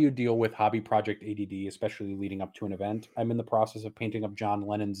 how do you deal with hobby project ADD, especially leading up to an event? I'm in the process of painting up John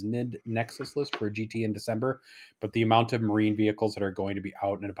Lennon's NID Nexus list for GT in December, but the amount of marine vehicles that are going to be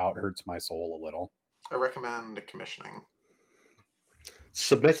out and about hurts my soul a little. I recommend commissioning.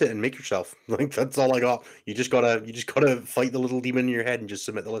 Submit it and make yourself. Like that's all I got. You just gotta fight the little demon in your head and just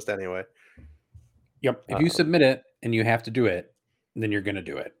submit the list anyway. Yep. If you submit it and you have to do it, then you're going to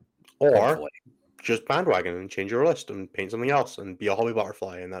do it. Or hopefully. just bandwagon and change your list and paint something else and be a hobby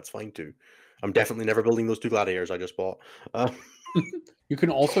butterfly, and that's fine too. I'm definitely never building those 2 gladiators I just bought. You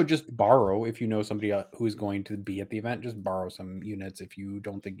can also just borrow, if you know somebody who's going to be at the event, just borrow some units if you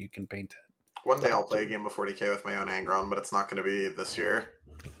don't think you can paint it. One day I'll play a game of 40k with my own Angron, but it's not going to be this year.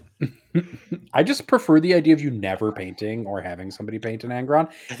 I just prefer the idea of you never painting or having somebody paint an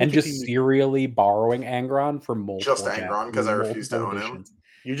Angron and just serially borrowing Angron for multiple. Just Angron, because I refuse to own him. editions.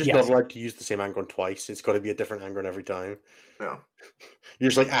 You're just Yes. not allowed to use the same Angron twice. It's got to be a different Angron every time. No. You're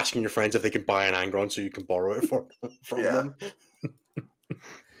just like asking your friends if they can buy an Angron so you can borrow it from Yeah. them.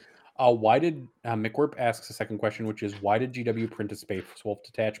 Why did McWhirp asks a second question, which is why did GW print a Space Wolf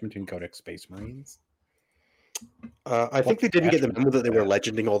detachment in Codex Space Marines? I think they didn't get the memo that they were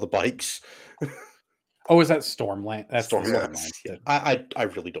legending all the bikes. Oh, is that Stormland? That's the Stormlands. Stormland. Yeah. I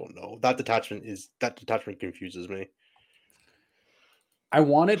really don't know. That detachment confuses me. I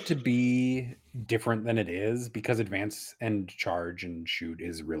want it to be different than it is because advance and charge and shoot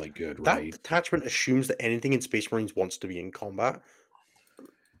is really good, That right? detachment assumes that anything in Space Marines wants to be in combat,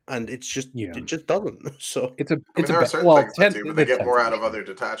 and it's just it just doesn't. So It's a I mean, there are certain things that do, but they get more out of other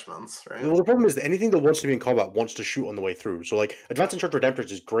detachments, right? well, the problem is that anything that wants to be in combat wants to shoot on the way through. So like Advance and Charge Redemptors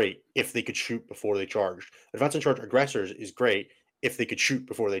is great if they could shoot before they charged. Advance and Charge Aggressors is great if they could shoot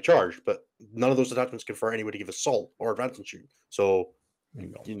before they charged, but none of those detachments confer anybody to give assault or advance and shoot. So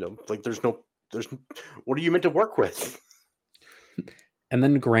you know, like there's what are you meant to work with? And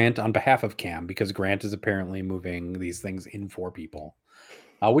then Grant on behalf of Cam, because Grant is apparently moving these things in for people,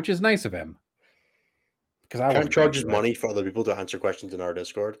 which is nice of him. Because I can't charge his money for other people to answer questions in our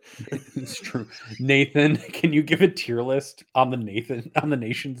Discord. It's true. Nathan, can you give a tier list on the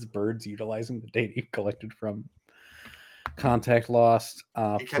nation's birds utilizing the data you collected from Contact Lost?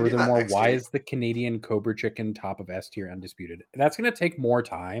 Furthermore, why is the Canadian Cobra Chicken top of S tier undisputed? That's going to take more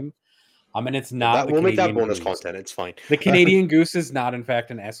time. And it's not. We'll make that bonus content. It's fine. The Canadian goose is not, in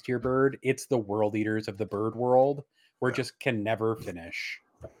fact, an S tier bird. It's the world eaters of the bird world. We just can never finish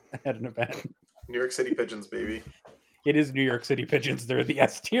at an event. New York City pigeons, baby. It is New York City pigeons. They're the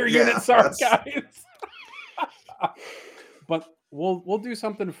S tier units, guys. But we'll do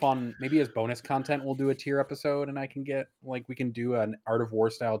something fun. Maybe as bonus content, we'll do a tier episode, and we can do an Art of War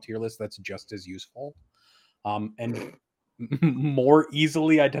style tier list that's just as useful. And more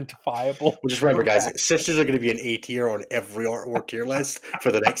easily identifiable. Well, just remember, guys, sisters are going to be an A tier on every artwork tier list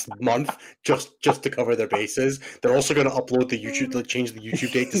for the next month, just to cover their bases. They're also going to upload the YouTube, like change the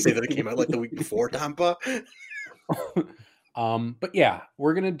YouTube date to say that it came out like the week before Tampa. But yeah,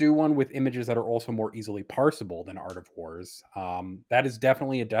 we're gonna do one with images that are also more easily parsable than Art of Wars. That is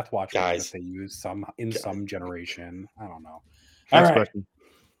definitely a Death Watch one Guys. that they use some generation. I don't know. Next All right. question.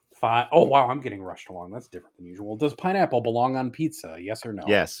 Fine. Oh wow, I'm getting rushed along. That's different than usual. Does pineapple belong on pizza? Yes or no?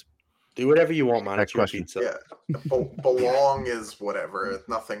 Yes. Do whatever you want, man. Next It's your question. pizza. Yeah, belong is whatever.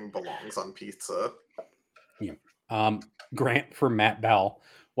 Nothing belongs on pizza. Grant for Matt Bell.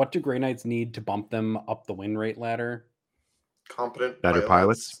 What do Grey Knights need to bump them up the win rate ladder? Competent Better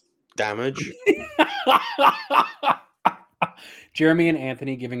pilots. Damage. Jeremy and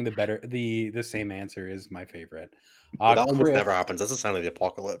Anthony giving the same answer is my favorite. That almost Chris, never happens. That's the sign of the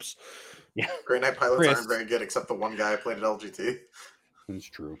apocalypse. Yeah, Grey Knight pilots Chris. aren't very good, except the one guy I played at LGT. That's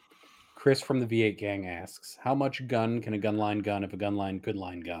true. Chris from the V8 gang asks, how much gun can a gun line gun if a gun line could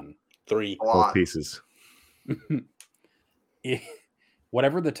line gun? 3. A Both lot. pieces.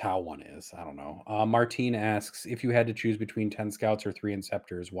 Whatever the Tau one is, I don't know. Martine asks, if you had to choose between 10 scouts or 3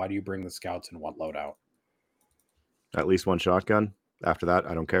 inceptors, why do you bring the scouts in what loadout? At least one shotgun. After that,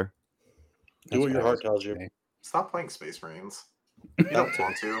 I don't care. Do what your heart tells you. Okay. Stop playing Space Marines. You don't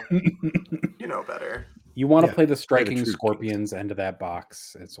want to. You know better. You want to Yeah, play the play the striking Troop scorpions end of that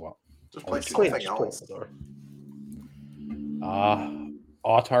box as well. Just play Just play something else.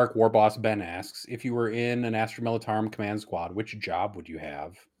 Autark War Boss Ben asks, if you were in an Astra Militarum command squad, which job would you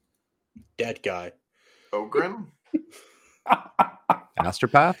have? Dead guy. Ogren?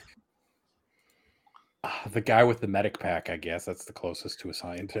 Astropath? The guy with the medic pack, I guess. That's the closest to a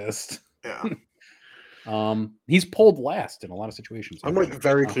scientist. Yeah. He's pulled last in a lot of situations. I'm like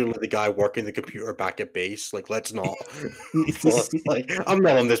very clearly the guy working the computer back at base. Like, let's not. Like, I'm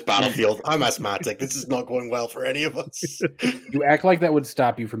not on this battlefield. I'm asthmatic. This is not going well for any of us. You act like that would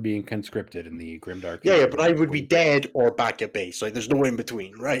stop you from being conscripted in the Grimdark. Yeah, but I would be dead or back at base. Like, there's no in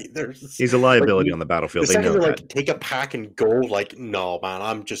between, right? He's a liability like, on the battlefield. The They know second that. like take a pack and go, like, no, man,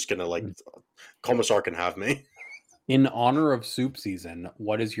 I'm just gonna like Commissar can have me. In honor of soup season,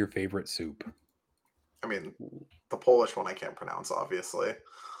 what is your favorite soup? I mean, the Polish one I can't pronounce, obviously.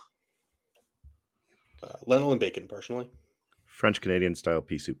 Lentil and bacon, personally. French Canadian style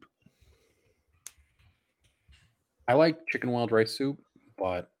pea soup. I like chicken wild rice soup,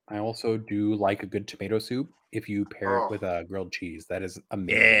 but I also do like a good tomato soup if you pair it with a grilled cheese. That is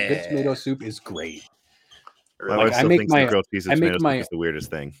amazing. Good tomato soup is great. My Like, wife still thinks the grilled piece of I make tomato my- soup is the weirdest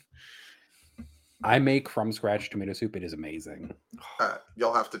thing. I make from scratch tomato soup. It is amazing.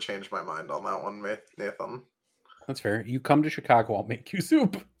 You'll have to change my mind on that one, Nathan. That's fair. You come to Chicago, I'll make you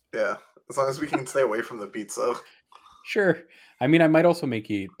soup. Yeah, as long as we can stay away from the pizza. Sure. I mean, I might also make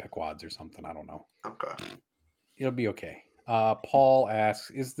you eat pequods or something. I don't know. Okay. It'll be okay. Paul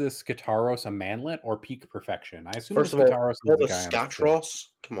asks, is this Skitaros a manlet or peak perfection? I assume First of all, Skitaros is all the the guy on Scatros.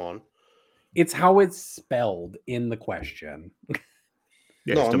 Come on. It's how it's spelled in the question.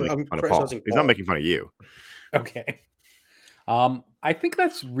 Yeah, No, he's still I'm making fun of Paul. criticizing He's Paul. not making fun of you. Okay. I think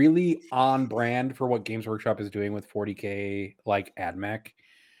that's really on brand for what Games Workshop is doing with 40K like AdMech,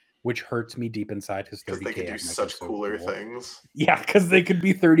 which hurts me deep inside his 30K Because they could do AdMech is such so cooler cool. things. Yeah, because they could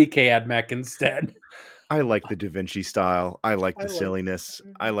be 30K AdMech instead. I like the Da Vinci style. I like the I like- silliness.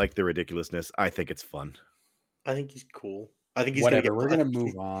 I like the ridiculousness. I think it's fun. I think he's cool. I think he's Whatever, we're gonna gonna get.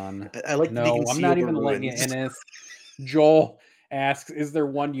 move on. I like that he No, can I'm see not over even letting you ruins. in this. Joel asks, is there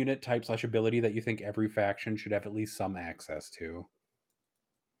one unit type / ability that you think every faction should have at least some access to?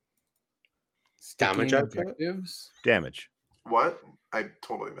 Damage Sticking output? objectives? Damage. What? I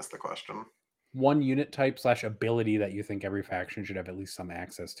totally missed the question. One unit type / ability that you think every faction should have at least some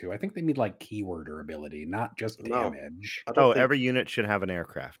access to. I think they need like keyword or ability, not just No. damage. I don't Oh, think- every unit should have an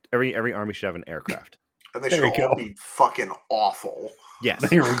aircraft. Every army should have an aircraft. And they There should you all go. be fucking awful. Yes.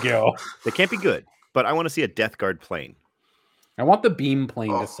 There we go. They can't be good, but I want to see a Death Guard plane. I want the beam plane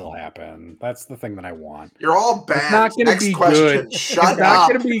Oh. to still happen. That's the thing that I want. You're all bad. not gonna Next be question. good. Shut It's not up.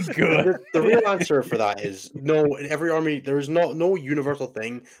 going to be good. The real answer for that is no. In every army, there is no universal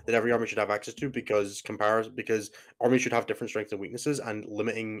thing that every army should have access to because armies should have different strengths and weaknesses, and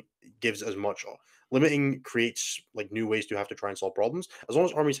limiting gives as much. Limiting creates like new ways to have to try and solve problems. As long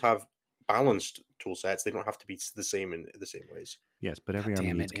as armies have balanced tool sets, they don't have to be the same in the same ways. Yes, but every God army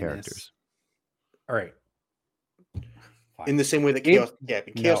damn needs it, Innes. characters. All right. In the same way that Gabe-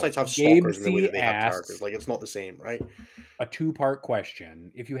 Chaos no. Knights have Gabe stalkers in the way C. that they have asks- characters. Like it's not the same, right? A 2-part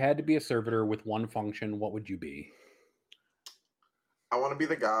question. If you had to be a servitor with one function, what would you be? I want to be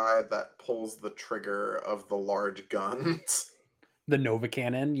the guy that pulls the trigger of the large guns. The Nova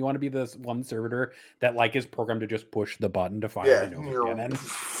Cannon. You want to be this one servitor that like is programmed to just push the button to fire Yeah. the Nova Cannon.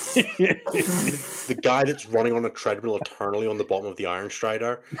 The guy that's running on a treadmill eternally on the bottom of the Iron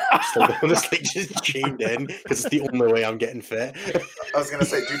Strider, still honestly just chained in because it's the only way I'm getting fit. I was gonna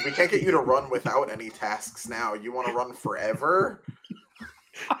say, dude, we can't get you to run without any tasks now. You want to run forever?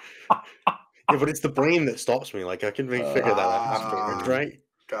 Yeah, but it's the brain that stops me. Like I can figure that out afterwards, right?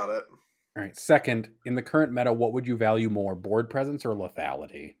 Got it. All right. Second, in the current meta, what would you value more, board presence or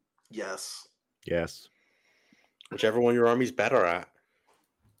lethality? Yes. Yes. Whichever one your army's better at.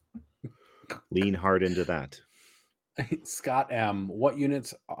 Lean hard into that. Scott M, what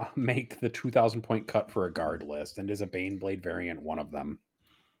units make the 2,000 point cut for a guard list, and is a Baneblade variant one of them?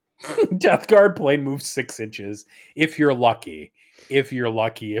 Death Guard plane moves 6 inches. If you're lucky,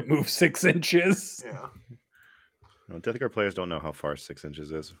 it moves 6 inches. Yeah. No, Death Guard players don't know how far 6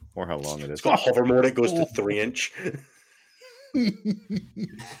 inches is or how long it is. It's got hover mode. It goes to 3-inch.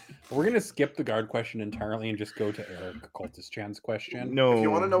 We're gonna skip the guard question entirely and just go to Eric Cultus Chan's question. No, If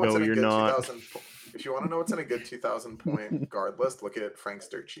you want to know what's in a you're good not. 2,000, if you want to know what's in a good 2,000 point guard list, look at Frank's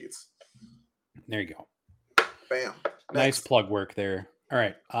dirt sheets. There you go. Bam. Nice Next. plug work there. All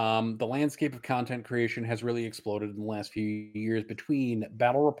right. The landscape of content creation has really exploded in the last few years. Between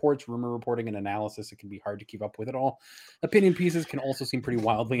battle reports, rumor reporting, and analysis, it can be hard to keep up with it all. Opinion pieces can also seem pretty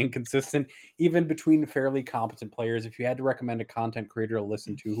wildly inconsistent, even between fairly competent players. If you had to recommend a content creator to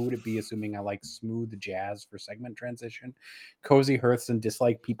listen to, who would it be, assuming I like smooth jazz for segment transition, cozy hearths, and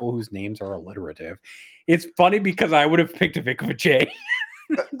dislike people whose names are alliterative? It's funny because I would have picked a Vic of a J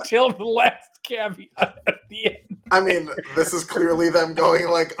until the last caveat at the end. I mean, this is clearly them going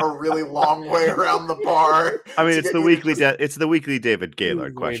like a really long way around the bar. I mean, to it's get the you to weekly. just- It's the weekly David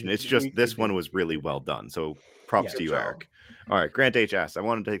Gaylord Weekly question. It's David- just weekly this one David was really Gaylord. well done. So props Yeah. to you, Good job. Eric. All right, Grant H asks, I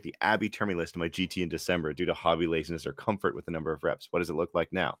wanted to take the Abbey Termy list in my GT in December due to hobby laziness or comfort with the number of reps. What does it look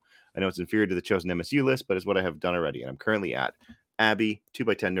like now? I know it's inferior to the chosen MSU list, but it's what I have done already, and I'm currently at Abbey,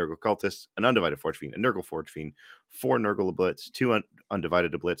 2x10 Nurgle Cultists, an undivided Forge Fiend, a Nurgle Forge Fiend, 4 Nurgle Blitz, 2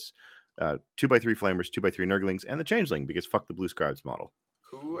 undivided Blitz, 2x3 Flamers, 2x3 Nurglings, and the Changeling, because fuck the Blue Scribes model.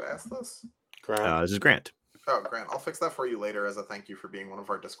 Who asked this? Grant. This is Grant. Oh, Grant. I'll fix that for you later as a thank you for being one of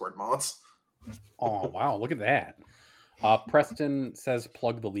our Discord mods. Oh, wow. Look at that. Preston says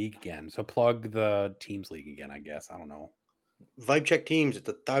plug the league again. So plug the teams league again, I guess. I don't know. Vibe Check Teams. It's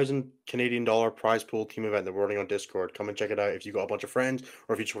 $1,000 Canadian prize pool team event that we're running on Discord. Come and check it out if you got a bunch of friends,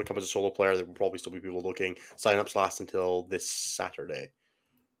 or if you just want to come as a solo player. There will probably still be people looking. Sign-ups last until this Saturday.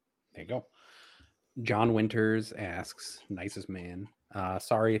 There you go. John Winters asks, nicest man.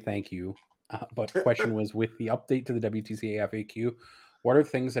 Sorry, thank you. But question was, with the update to the WTC FAQ, what are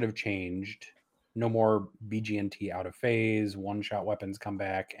things that have changed? No more BGNT out of phase, one-shot weapons come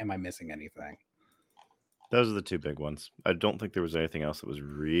back. Am I missing anything? Those are the two big ones. I don't think there was anything else that was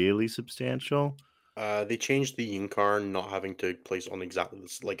really substantial. They changed the Incarn not having to place on exactly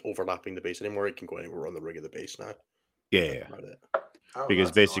this, like overlapping the base anymore. It can go anywhere on the rig of the base now. Yeah, That's yeah. about it. Oh, Because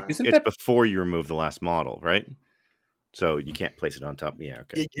that's basically annoying. Isn't it's that- before you remove the last model, right? So you can't place it on top. Yeah,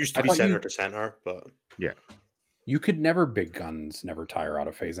 okay. It used to I be thought center you- to center, but You could never big guns never tire out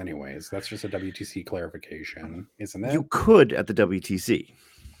of phase anyways. That's just a WTC clarification, isn't it? You could at the WTC,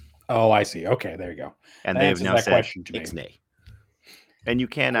 Oh, I see. Okay, there you go. and That they have answers now that said question to me. ixnay. And you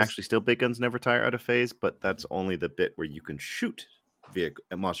can Was- actually still big guns never tire out of phase, but that's only the bit where you can shoot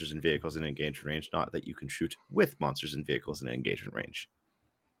monsters and vehicles in engagement range, not that you can shoot with monsters and vehicles in engagement range.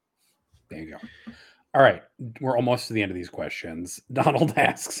 There you go. All right, we're almost to the end of these questions. Donald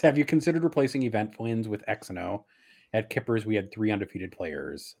asks, have you considered replacing event wins with X and O? At Kippers, we had 3 undefeated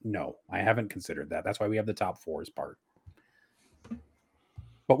players. No, I haven't considered that. That's why we have the top 4s part.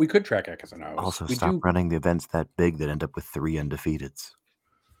 But we could track X and O's. Also, we stop running the events that big that end up with 3 undefeateds.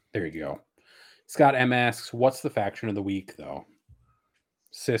 There you go. Scott M asks, what's the faction of the week, though?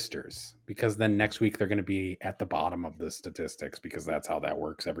 Sisters, because then next week they're going to be at the bottom of the statistics, because that's how that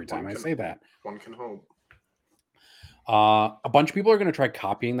works every time I say that. One can hope. A bunch of people are going to try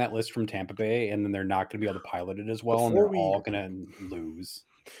copying that list from Tampa Bay, and then they're not going to be able to pilot it as well, and Before they're we- all going to lose.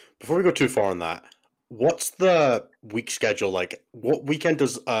 before we go too far on that, what's the week schedule like? What weekend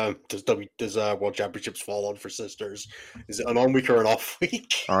does World Championships fall on for Sisters? Is it an on week or an off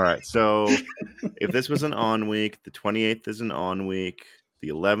week? All right. So if this was an on week, the 28th is an on week, the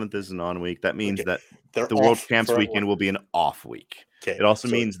 11th is an on week. That means Okay, that They're the World off Champs for a weekend will be an off week. Okay, It also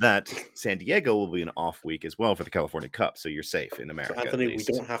so- means that San Diego will be an off week as well for the California Cup. So you're safe in America. So at Anthony, we least.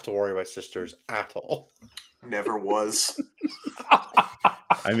 don't have to worry about Sisters at all. Never was.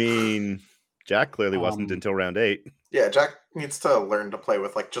 I mean, Jack clearly wasn't Um, until round 8. Yeah, Jack needs to learn to play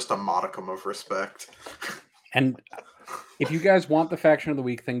with like just a modicum of respect. And if you guys want the faction of the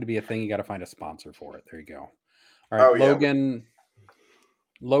week thing to be a thing, you got to find a sponsor for it. There you go. All right, Oh, yeah.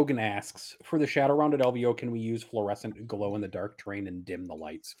 Logan asks, for the shadow round at LVO, can we use fluorescent glow in the dark terrain and dim the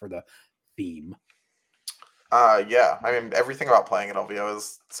lights for the theme? Yeah. I mean, everything about playing at LVO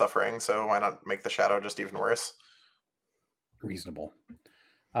is suffering, so why not make the shadow just even worse? Reasonable.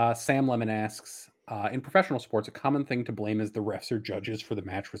 Sam Lemon asks, in professional sports, a common thing to blame is the refs or judges for the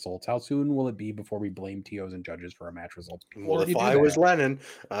match results. How soon will it be before we blame TOs and judges for our match results? Well, if I was Lennon,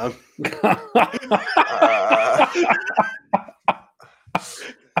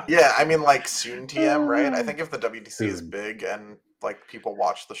 yeah, I mean, like soon TM, right? I think if the WTC is Soon. big and like people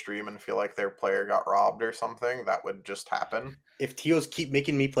watch the stream and feel like their player got robbed or something, that would just happen. if TOs keep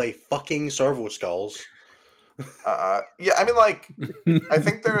making me play fucking servo skulls, Yeah, I mean, like I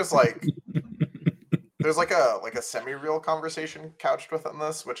think there's like a semi-real conversation couched within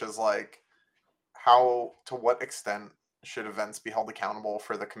this, which is like how to what extent should events be held accountable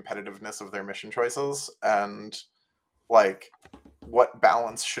for the competitiveness of their mission choices, and like what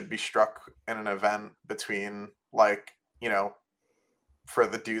balance should be struck in an event between like, you know, for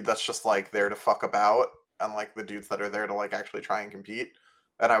the dude that's just like there to fuck about and like the dudes that are there to like actually try and compete.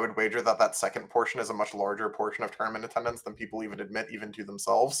 And I would wager that that second portion is a much larger portion of tournament attendance than people even admit, even to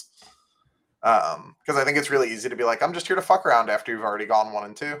themselves. Because I think it's really easy to be like, I'm just here to fuck around after you've already gone 1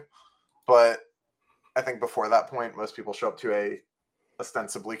 and 2. But I think before that point, most people show up to a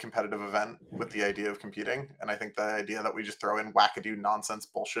ostensibly competitive event with the idea of competing. And I think the idea that we just throw in wackadoo nonsense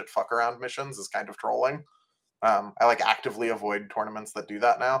bullshit fuck around missions is kind of trolling. I like actively avoid tournaments that do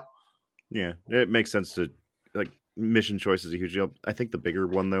that now. Yeah, it makes sense to like mission choice is a huge deal. I think the bigger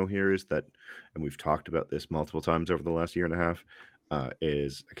one though here is that, and we've talked about this multiple times over the last year and a half,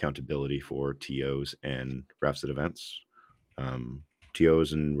 is accountability for TOs and refs at events.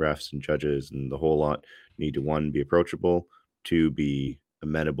 TOs and refs and judges and the whole lot need to, one, be approachable, two, be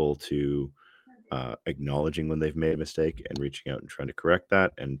amenable to acknowledging when they've made a mistake and reaching out and trying to correct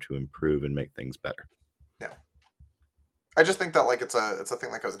that and to improve and make things better. Yeah. I just think that like it's a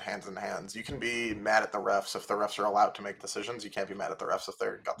thing that goes in hands. You can be mad at the refs if the refs are allowed to make decisions. You can't be mad at the refs if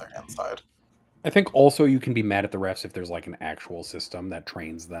they're got their hands tied. I think also you can be mad at the refs if there's like an actual system that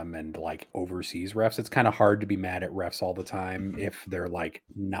trains them and like oversees refs. It's kind of hard to be mad at refs all the time if they're like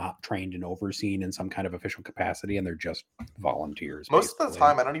not trained and overseen in some kind of official capacity and they're just volunteers. Most of the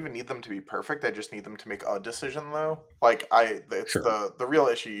time, I don't even need them to be perfect. I just need them to make a decision, though. Like it's Sure. the real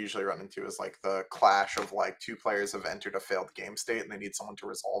issue you usually run into is like the clash of like two players have entered a failed game state and they need someone to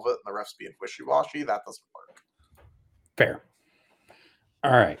resolve it, and the refs being wishy-washy. That doesn't work. Fair.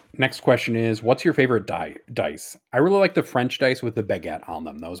 All right. Next question is, what's your favorite dice? I really like the French dice with the baguette on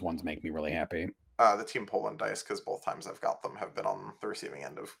them. Those ones make me really happy. The Team Poland dice, because both times I've got them have been on the receiving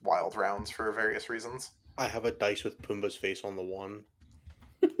end of wild rounds for various reasons. I have a dice with Pumbaa's face on the one.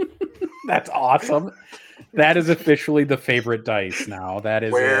 That's awesome. That is officially the favorite dice now. That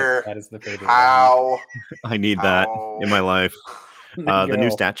is Where? That is the favorite. How? I need that in my life. One. The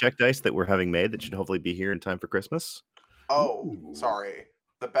new stat check dice that we're having made that should hopefully be here in time for Christmas. Oh, Ooh. sorry.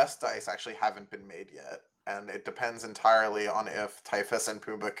 The best dice actually haven't been made yet, and it depends entirely on if Typhus and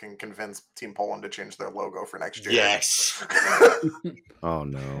Pumbaa can convince Team Poland to change their logo for next year. Yes. Oh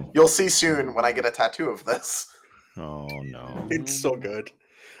no. You'll see soon when I get a tattoo of this. Oh no. It's so good.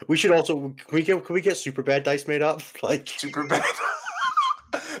 We should also can we get super bad dice made up? Like Super bad.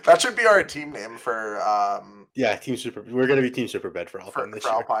 That should be our team name for yeah, Team Super. We're gonna be Team Super Bad for Alpine this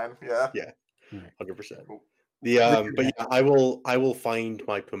year. Alpine. Yeah. 100%. But yeah, I will find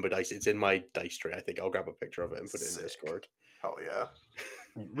my Pumbaa dice. It's in my dice tray. I think I'll grab a picture of it and put it in Sick. Discord. Hell yeah.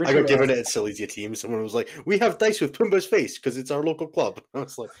 I got given it at Silesia team. Someone was like, "We have dice with Pumbaa's face because it's our local club." I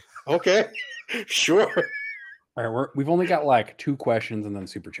was like, "Okay, sure." All right, we've only got like 2 questions and then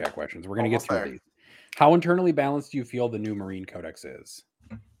super chat questions. We're gonna Almost get through there. these. How internally balanced do you feel the new Marine Codex is?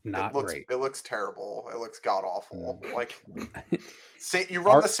 Not great. It looks terrible. It looks god awful. Like, you Are-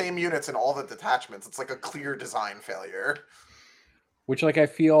 run the same units in all the detachments. It's like a clear design failure. Which, like, I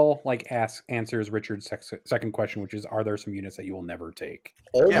feel like answers Richard's second question, which is, are there some units that you will never take?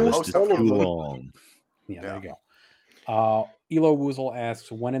 Yeah, Almost most all of of Too them. long. Yeah, there Yeah. you go. Elo Woozle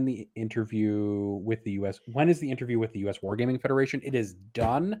asks, when is the interview with the U.S. Wargaming Federation? It is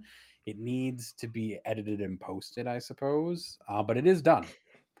done. It needs to be edited and posted, I suppose, but it is done.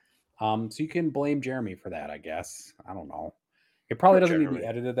 So you can blame Jeremy for that, I guess. I don't know. It probably doesn't need to be Jeremy.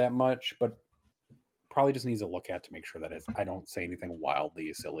 edited that much, but probably just needs to look at to make sure that I don't say anything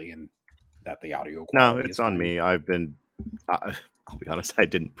wildly silly and that the audio No, quality it's is on fine. me. I've been I'll be honest, I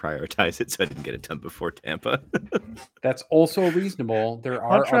didn't prioritize it, so I didn't get it done before Tampa. That's also reasonable. There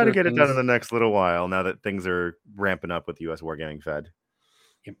are I'll try to other get it done in things- the next little while now that things are ramping up with U.S. Wargaming Fed.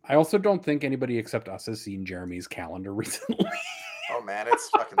 I also don't think anybody except us has seen Jeremy's calendar recently. Oh man, it's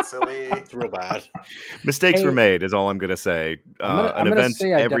fucking silly. It's real bad. Mistakes were Hey, made, is all I'm going to say. I'm gonna An event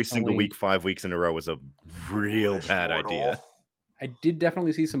say I every single definitely- week, 5 weeks in a row, was a real Foolish bad mortal. idea. I did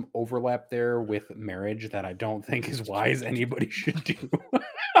definitely see some overlap there with marriage that I don't think is wise anybody should do.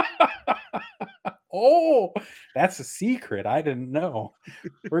 Oh, that's a secret. I didn't know.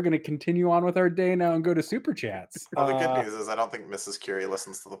 We're going to continue on with our day now and go to super chats. Well, the good news is I don't think Mrs. Curie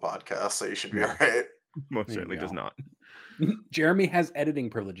listens to the podcast, so you should be all right. Most There you certainly does go. not. Jeremy has editing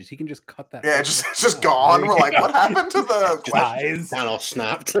privileges. He can just cut that. Yeah, part it's out. just gone. There We're you like, go. what happened to the question? Guys. Channel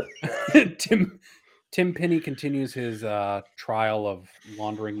snapped. Tim Pinney continues his trial of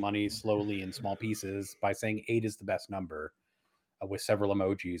laundering money slowly in small pieces by saying 8 is the best number, with several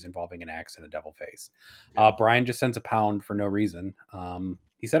emojis involving an axe and a devil face. Brian just sends £1 for no reason.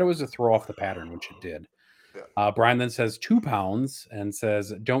 He said it was to throw off the pattern, which it did. Yeah. Brian then says £2 and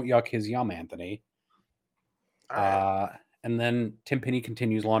says, "Don't yuck his yum, Anthony." All right. And then Tim Pinney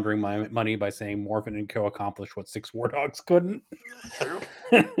continues laundering my money by saying Morphin and Co. accomplished what 6 War Dogs couldn't. True.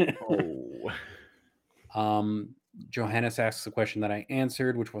 Oh. Johannes asks a question that I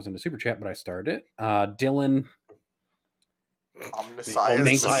answered, which wasn't a super chat, but I started it. Dylan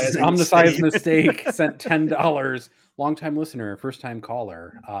Omniscience. Omniscience mistake sent $10. Longtime listener, first time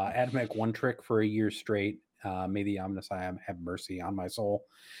caller. Admech one trick for a year straight. May the Omniscience have mercy on my soul.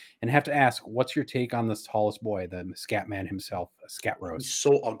 And have to ask, what's your take on this tallest boy, the scat man himself, Scat He's Rose?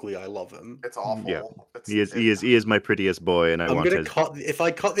 so ugly. I love him. It's awful. Yeah. It's, He is my prettiest boy, and I I'm want gonna to cut if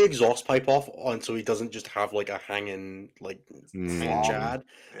I cut the exhaust pipe off on so he doesn't just have like a hanging Mm. Chad.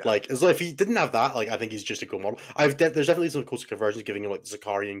 Yeah. Like as if he didn't have that, like I think he's just a cool model. There's definitely some cool conversions giving him like the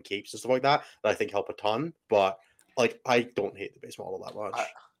Zakarian capes and stuff like that I think help a ton. But like I don't hate the base model that much.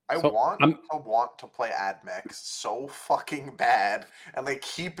 I So, want to play AdMech so fucking bad, and they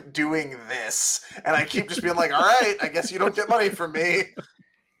keep doing this, and I keep just being like, all right, I guess you don't get money from me.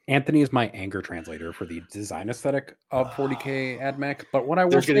 Anthony is my anger translator for the design aesthetic of 40K AdMech. But what I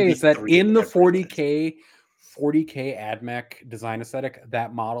will There's gonna say be is that 3 in the every 40K AdMech design aesthetic,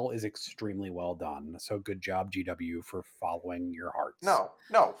 that model is extremely well done. So good job, GW, for following your hearts. No,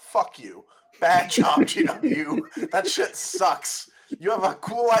 fuck you. Bad job, GW. That shit sucks. You have a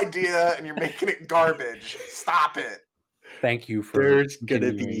cool idea, and you're making it garbage. Stop it. Thank you for There's gonna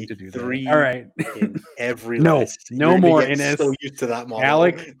continuing be to do 3 that. All right. in every No, list. no You're gonna more, get Innes. so used to that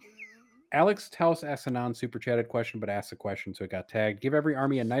model. Alex Taus asks a non-super chatted question, but asked a question, so it got tagged. Give every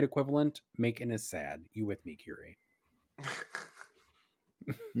army a knight equivalent. Make Innes sad. You with me, Curie?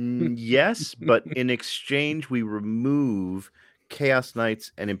 Yes, but in exchange, we remove Chaos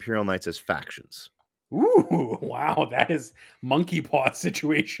Knights and Imperial Knights as factions. Ooh, wow, that is monkey paw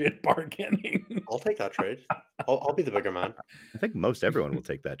situation bargaining. I'll take that trade. I'll be the bigger man. I think most everyone will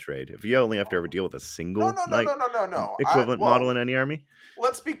take that trade. If you only have to ever deal with a single No. knight equivalent Well, model in any army.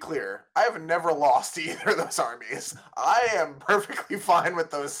 let's be clear. I have never lost to either of those armies. I am perfectly fine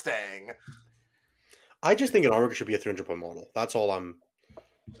with those staying. I just think an armor should be a 300-point model. That's all I'm.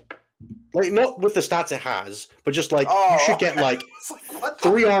 Like, not with the stats it has, but just like you should get like It's like, what the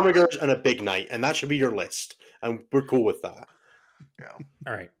 3 fuck? armigers and a big knight, and that should be your list. And we're cool with that. Yeah.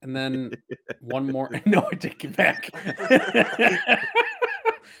 All right, and then one more. No, I take it back.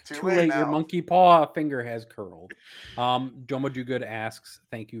 Too late. Your now. monkey paw finger has curled. Domo Do Good asks,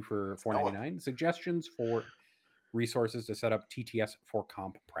 "Thank you for $4.99. Suggestions for resources to set up TTS for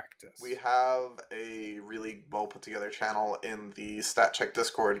comp practice." We have a really well put together channel in the Stat Check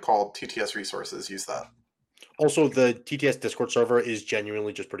Discord called TTS Resources. Use that. Also, the TTS Discord server is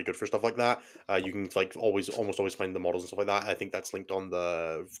genuinely just pretty good for stuff like that. You can like almost always find the models and stuff like that. I think that's linked on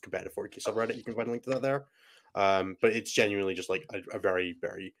the competitive 40K subreddit. You can find a link to that there. But it's genuinely just like a very,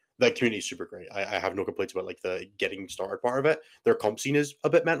 very the community is super great. I have no complaints about like the getting started part of it. Their comp scene is a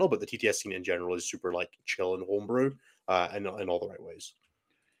bit mental, but the TTS scene in general is super like chill and homebrew, and in all the right ways.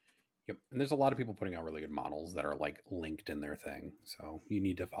 Yep, and there's a lot of people putting out really good models that are like linked in their thing. So you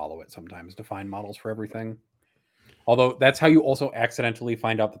need to follow it sometimes to find models for everything. Although that's how you also accidentally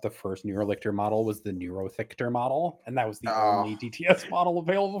find out that the first Neurolictor model was the Neurothictor model, and that was the only DTS model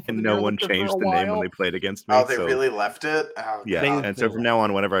available. For And the no one Neurolictor changed for a the name when while. they played against me. Oh, they so- really left it? Oh, Yeah, God. and so from now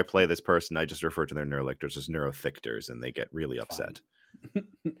on, whenever I play this person, I just refer to their Neurolictors as Neurothictors, and they get really upset.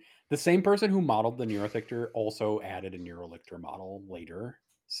 The same person who modeled the Neurothictor also added a Neurolictor model later,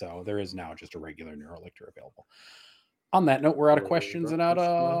 so there is now just a regular Neurolictor available. On that note, we're out of questions and out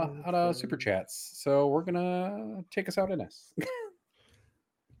of super chats, so we're gonna take us out in this.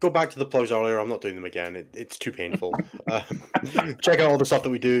 go back to the plugs earlier. I'm not doing them again. It's too painful. Check out all the stuff that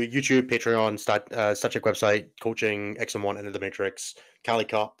we do: YouTube, Patreon, StatCheck website, coaching, X1, Into the Matrix, Cali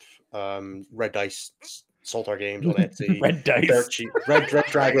Cup, Red Dice, Saltar Games on Etsy, Red Dice. Dirt Cheap, Red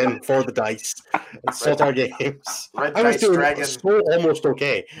Dragon for the dice, Saltar Games. Red I was Dice doing Dragon. so almost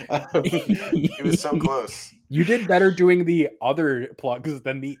okay. It was so close. You did better doing the other plugs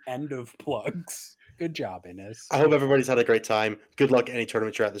than the end of plugs. Good job, Ines. I hope everybody's had a great time. Good luck at any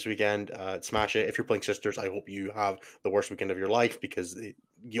tournament you're at this weekend. Smash it. If you're playing Sisters, I hope you have the worst weekend of your life because it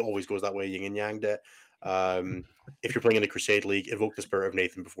always goes that way, yin and yanged it. If you're playing in the Crusade League, invoke the spirit of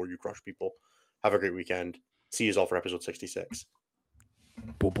Nathan before you crush people. Have a great weekend. See you all for episode 66.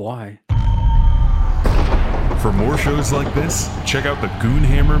 Bye-bye. For more shows like this, check out the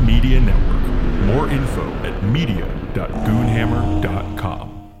Goonhammer Media Network. More info at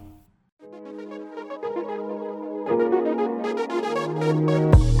media.goonhammer.com.